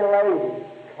elderly lady,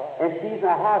 and she's in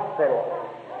a hospital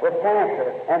with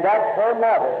cancer, and that's her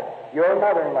mother, your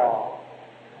mother-in-law.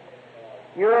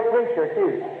 You're a preacher,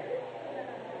 too.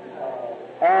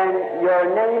 And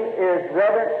your name is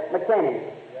Reverend McKinney.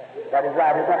 That is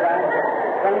right, isn't that right?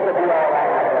 Things will be all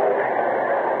right.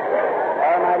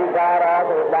 Almighty God, I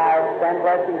send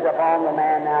blessings upon the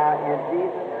man now in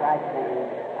Jesus Christ's name.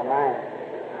 Amen.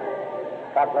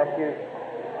 God bless you.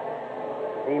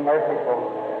 Be merciful.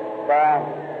 God.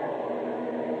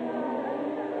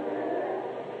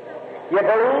 You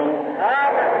believe?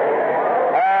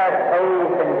 Have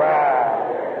faith in God.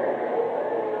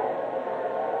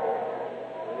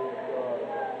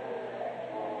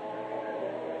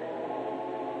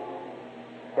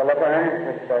 You look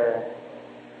earnestly, sir.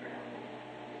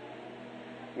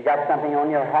 You got something on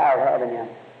your heart, haven't you?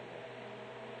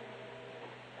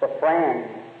 It's a friend.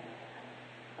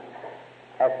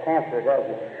 Has cancer, doesn't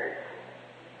it?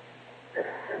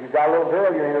 You've got a little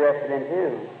girl you're interested in,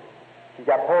 too. She's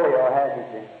got polio, hasn't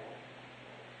she?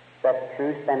 That's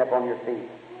true. Stand up on your feet.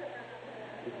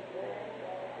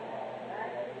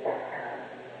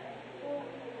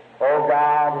 Oh,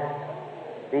 God,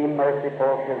 be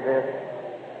merciful to this,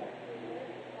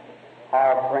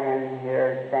 our friend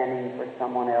here standing for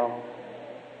someone else.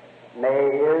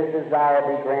 May his desire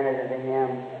be granted to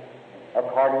him.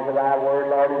 According to thy word,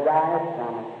 Lord, as thou hast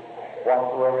promised,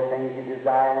 whatsoever things you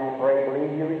desire and pray,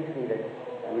 believe you receive it,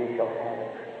 and you shall have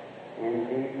it. In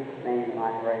Jesus' name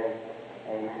I pray.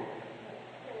 Amen.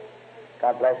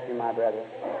 God bless you, my brother.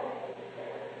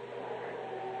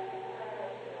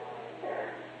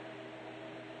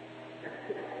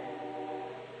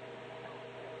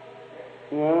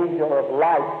 The angel of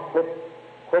light slipped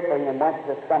quickly and went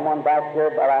to someone back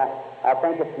here, but I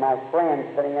think it's my friend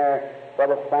sitting there,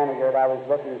 Brother Flanagan. I was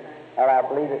looking, and I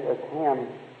believe it was him.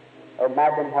 It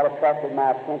might have been what attracted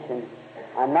my attention.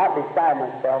 I'm not beside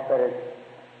myself, but it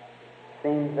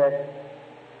seems that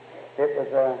it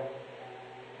was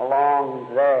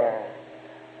along there.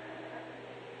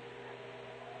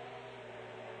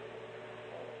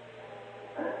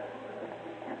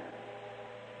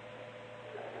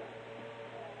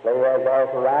 Lady has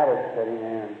arthritis sitting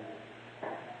there.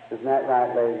 Isn't that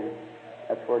right, lady?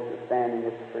 That's where she's standing.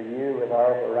 It's for you with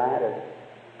arthritis.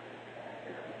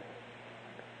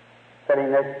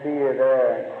 sitting next to you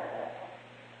there.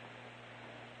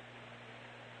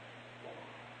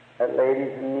 That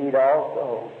lady's in need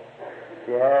also.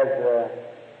 She has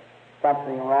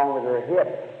something wrong with her hip.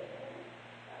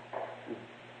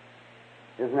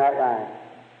 Isn't that right?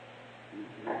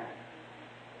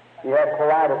 You have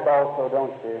colitis also,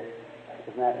 don't you?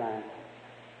 Isn't that right?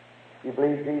 You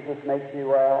believe Jesus makes you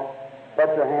well?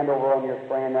 Put your hand over on your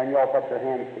friend, and you all put your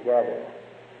hands together.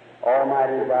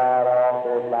 Almighty God,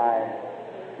 author of life,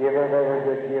 giver of every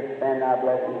good gift, send thy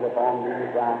blessings upon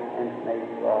these thy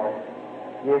handmaids, Lord.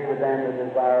 Give to them the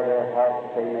desire of their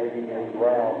hearts, that they may be made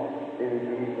well. Through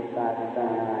Jesus, thy Son,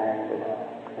 I ask it.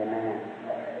 Amen.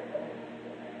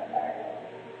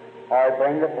 All right,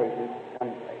 bring the patients. Come.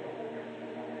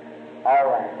 All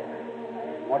right.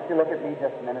 I want you to look at me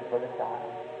just a minute for the child.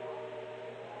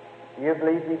 Do you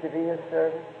believe me to be his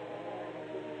servant?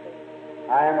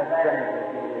 I am a stranger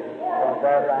to you. Is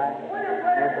that right?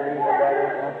 Do you believe that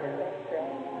is something?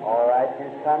 All right, you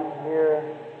come here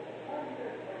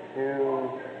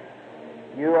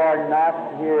you are not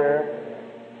here.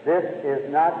 This is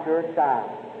not your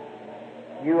child.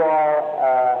 You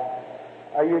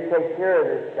take care of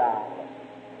this child.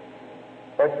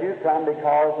 But you come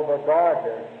because of a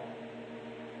gardener.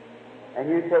 And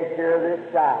you take care of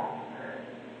this child.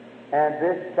 And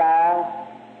this child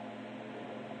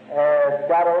has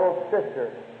got a little sister.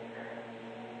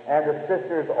 And the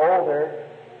sister's older.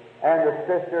 And the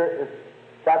sister has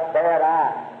got bad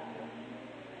eyes.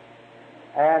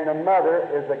 And the mother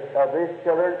of these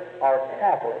children are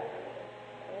Catholic.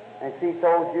 And she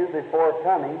told you before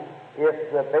coming,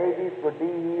 if the babies would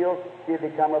be healed, she'd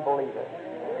become a believer.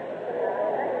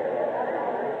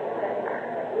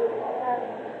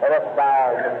 Let us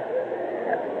bow.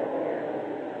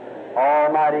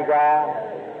 Almighty God,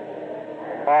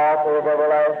 author of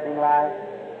everlasting life,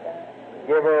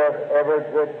 giver of every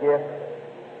good gift,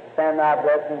 send thy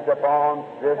blessings upon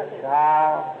this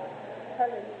child.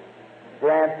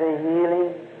 Grant thee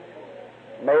healing.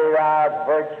 May thy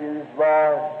virtues,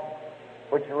 Lord,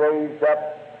 which raised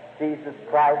up Jesus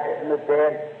Christ from the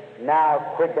dead,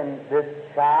 now quicken this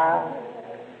child.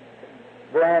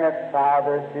 Grant it,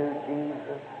 Father, through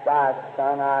Jesus, thy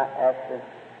Son, I ask it.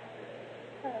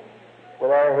 With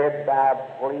our heads bowed,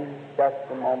 please, just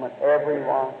a moment,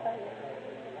 everyone.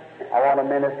 I want to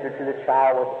minister to the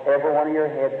child with every one of your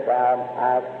heads bowed,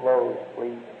 eyes closed,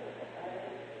 please.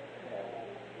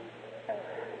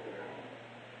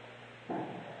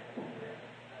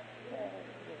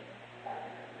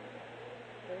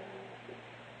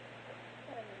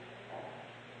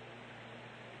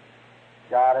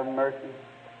 God of mercy,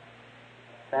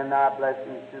 send thy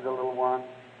blessings to the little one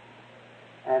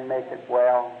and make it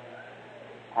well.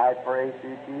 I pray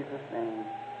through Jesus' name.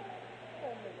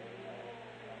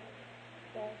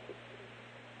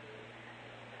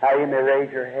 How you may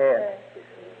raise your head.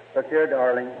 Look here,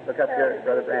 darling. Look up here,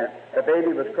 Brother Branham. The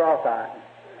baby was cross-eyed.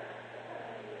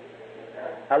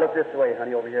 I look this way,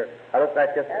 honey, over here. I look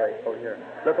back this way, over here.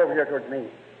 Look over here towards me.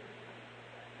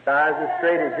 The eyes as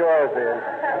straight as yours is.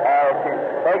 Okay.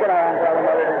 Take it on, Brother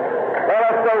Mother. Let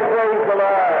us say praise the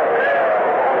Lord.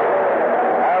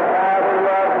 Our Father who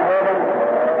art in heaven,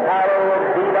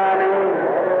 hallowed be thy name.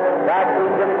 Thy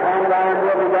kingdom come, thy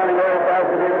will be done in earth as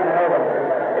it is in heaven.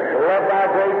 Let thy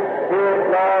great Spirit,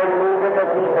 Lord, move in the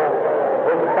people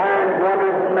with signs,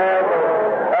 wonders, and miracles,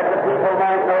 that the people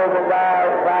might know that thou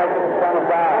art Christ, the Son of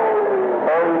God.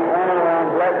 O eternal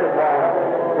and blessed one,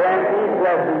 grant these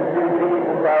blessings to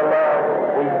Jesus our Lord,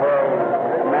 we pray.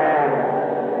 Amen.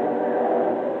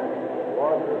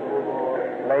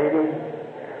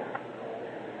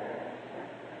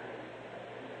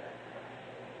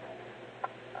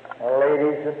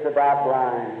 Ladies, just about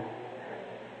blind.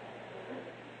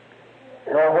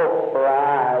 No hope for our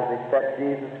eyes except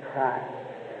Jesus Christ.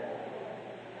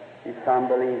 You come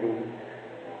believing.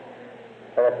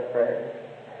 Let us pray.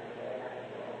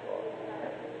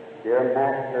 Dear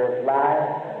Master of life,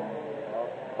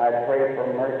 I pray for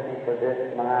mercy for this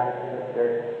my sister.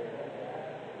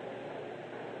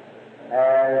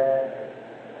 As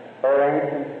her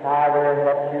ancient father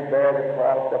helped you bear the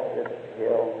cross up this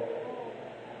hill,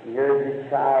 here's your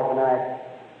child tonight,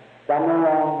 somewhere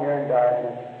along here in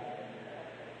darkness.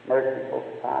 Merciful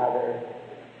Father,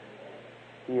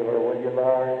 heal her, will you,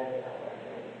 Lord?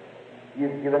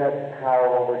 You've given us power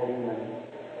over demons.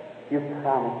 You've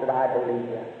promised that I believe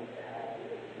it.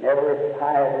 Never a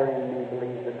fiber in me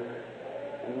believes it.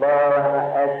 And Lord,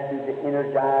 I ask you to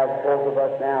energize both of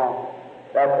us now,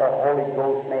 that the Holy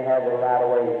Ghost may have the right of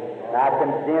way. And I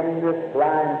condemn this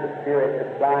blind spirit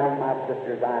that's blinding my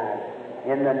sister's eyes.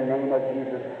 In the name of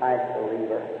Jesus Christ,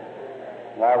 believer.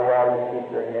 While we always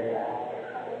keep your head down.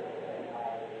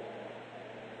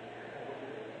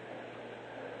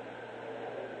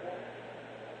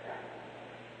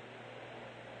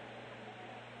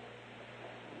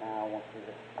 Now I want you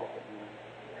to look at me.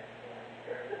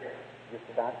 Just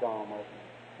about gone with me.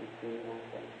 You see me on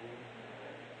things.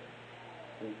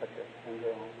 And you put your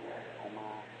finger on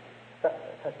my,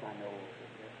 touch my nose.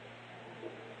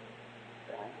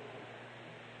 Right?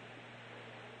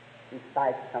 These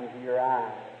sights come to your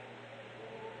eyes.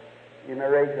 You may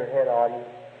raise your head, audience.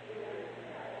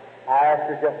 I asked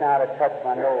her just now to touch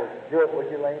my nose. Do it,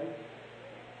 would you, lady?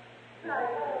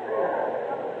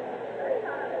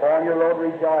 For on your Lord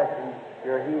rejoicing,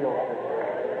 you're healed, sister.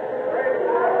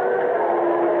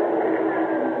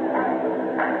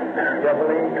 You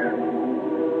believe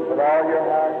with all your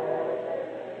heart?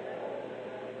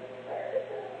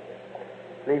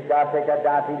 Please, God, take that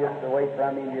diabetes away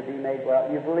from you and you'll be made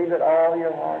well. You believe it all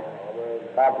your heart?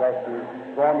 God bless you.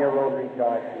 Go on your road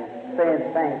rejoicing.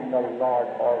 Saying thanks to the Lord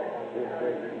for His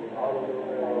grace.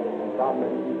 God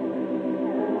bless you.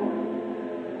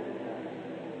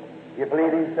 You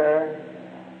believe Him, sir?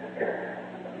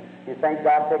 You thank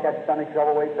God, take that stomach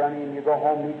trouble away from you and you go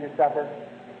home and eat your supper?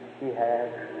 He has.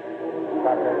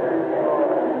 God bless you.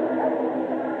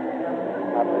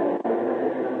 God bless you.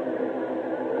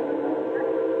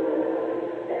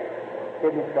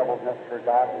 Kidney trouble's nothing for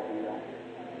God to heal.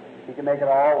 He can make it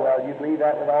all well. You believe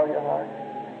that with all your heart?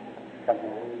 Come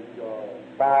here.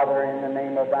 Father, in the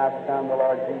name of thy Son, the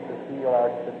Lord Jesus, heal our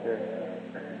sister.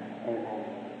 Amen.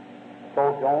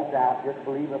 So don't doubt. Just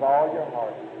believe with all your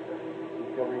heart. You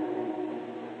shall receive.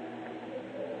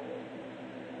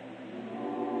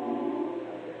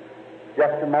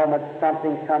 Just a moment,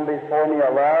 something's come before me, a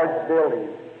large building.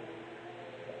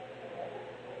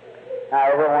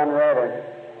 Now, everyone read.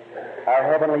 Our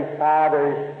Heavenly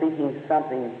Father is speaking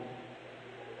something.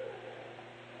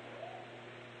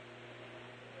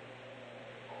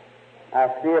 I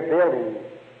see a building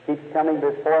keeps coming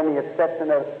before me. It's set in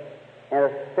a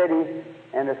city,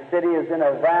 and the city is in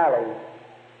a valley.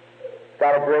 It's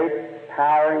got a great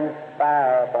towering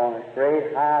spire up on it,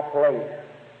 great high place.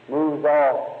 Moves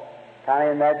off, kind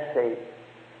of in that shape.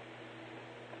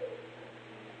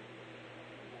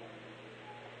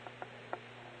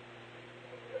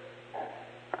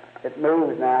 It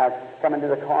moves now. It's coming to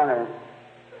the corner.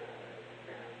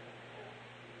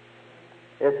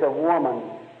 It's a woman,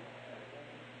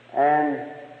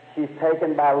 and she's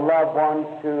taken by loved ones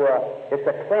to it's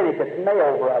a clinic. It's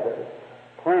Mayo Brothers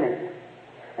Clinic,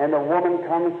 and the woman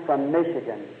comes from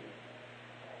Michigan.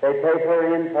 They take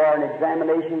her in for an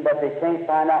examination, but they can't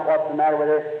find out what's the matter with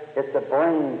her. It's a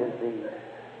brain disease.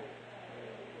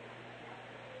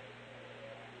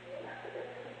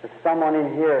 There's someone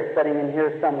in here, sitting in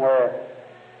here somewhere.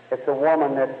 It's a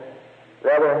woman that's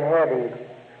rather heavy,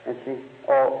 and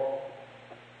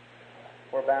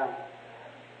we're bound.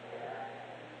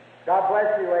 God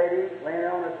bless you, lady. Laying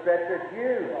on the stretcher, it's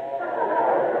you.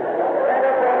 Stand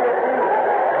up on your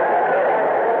feet.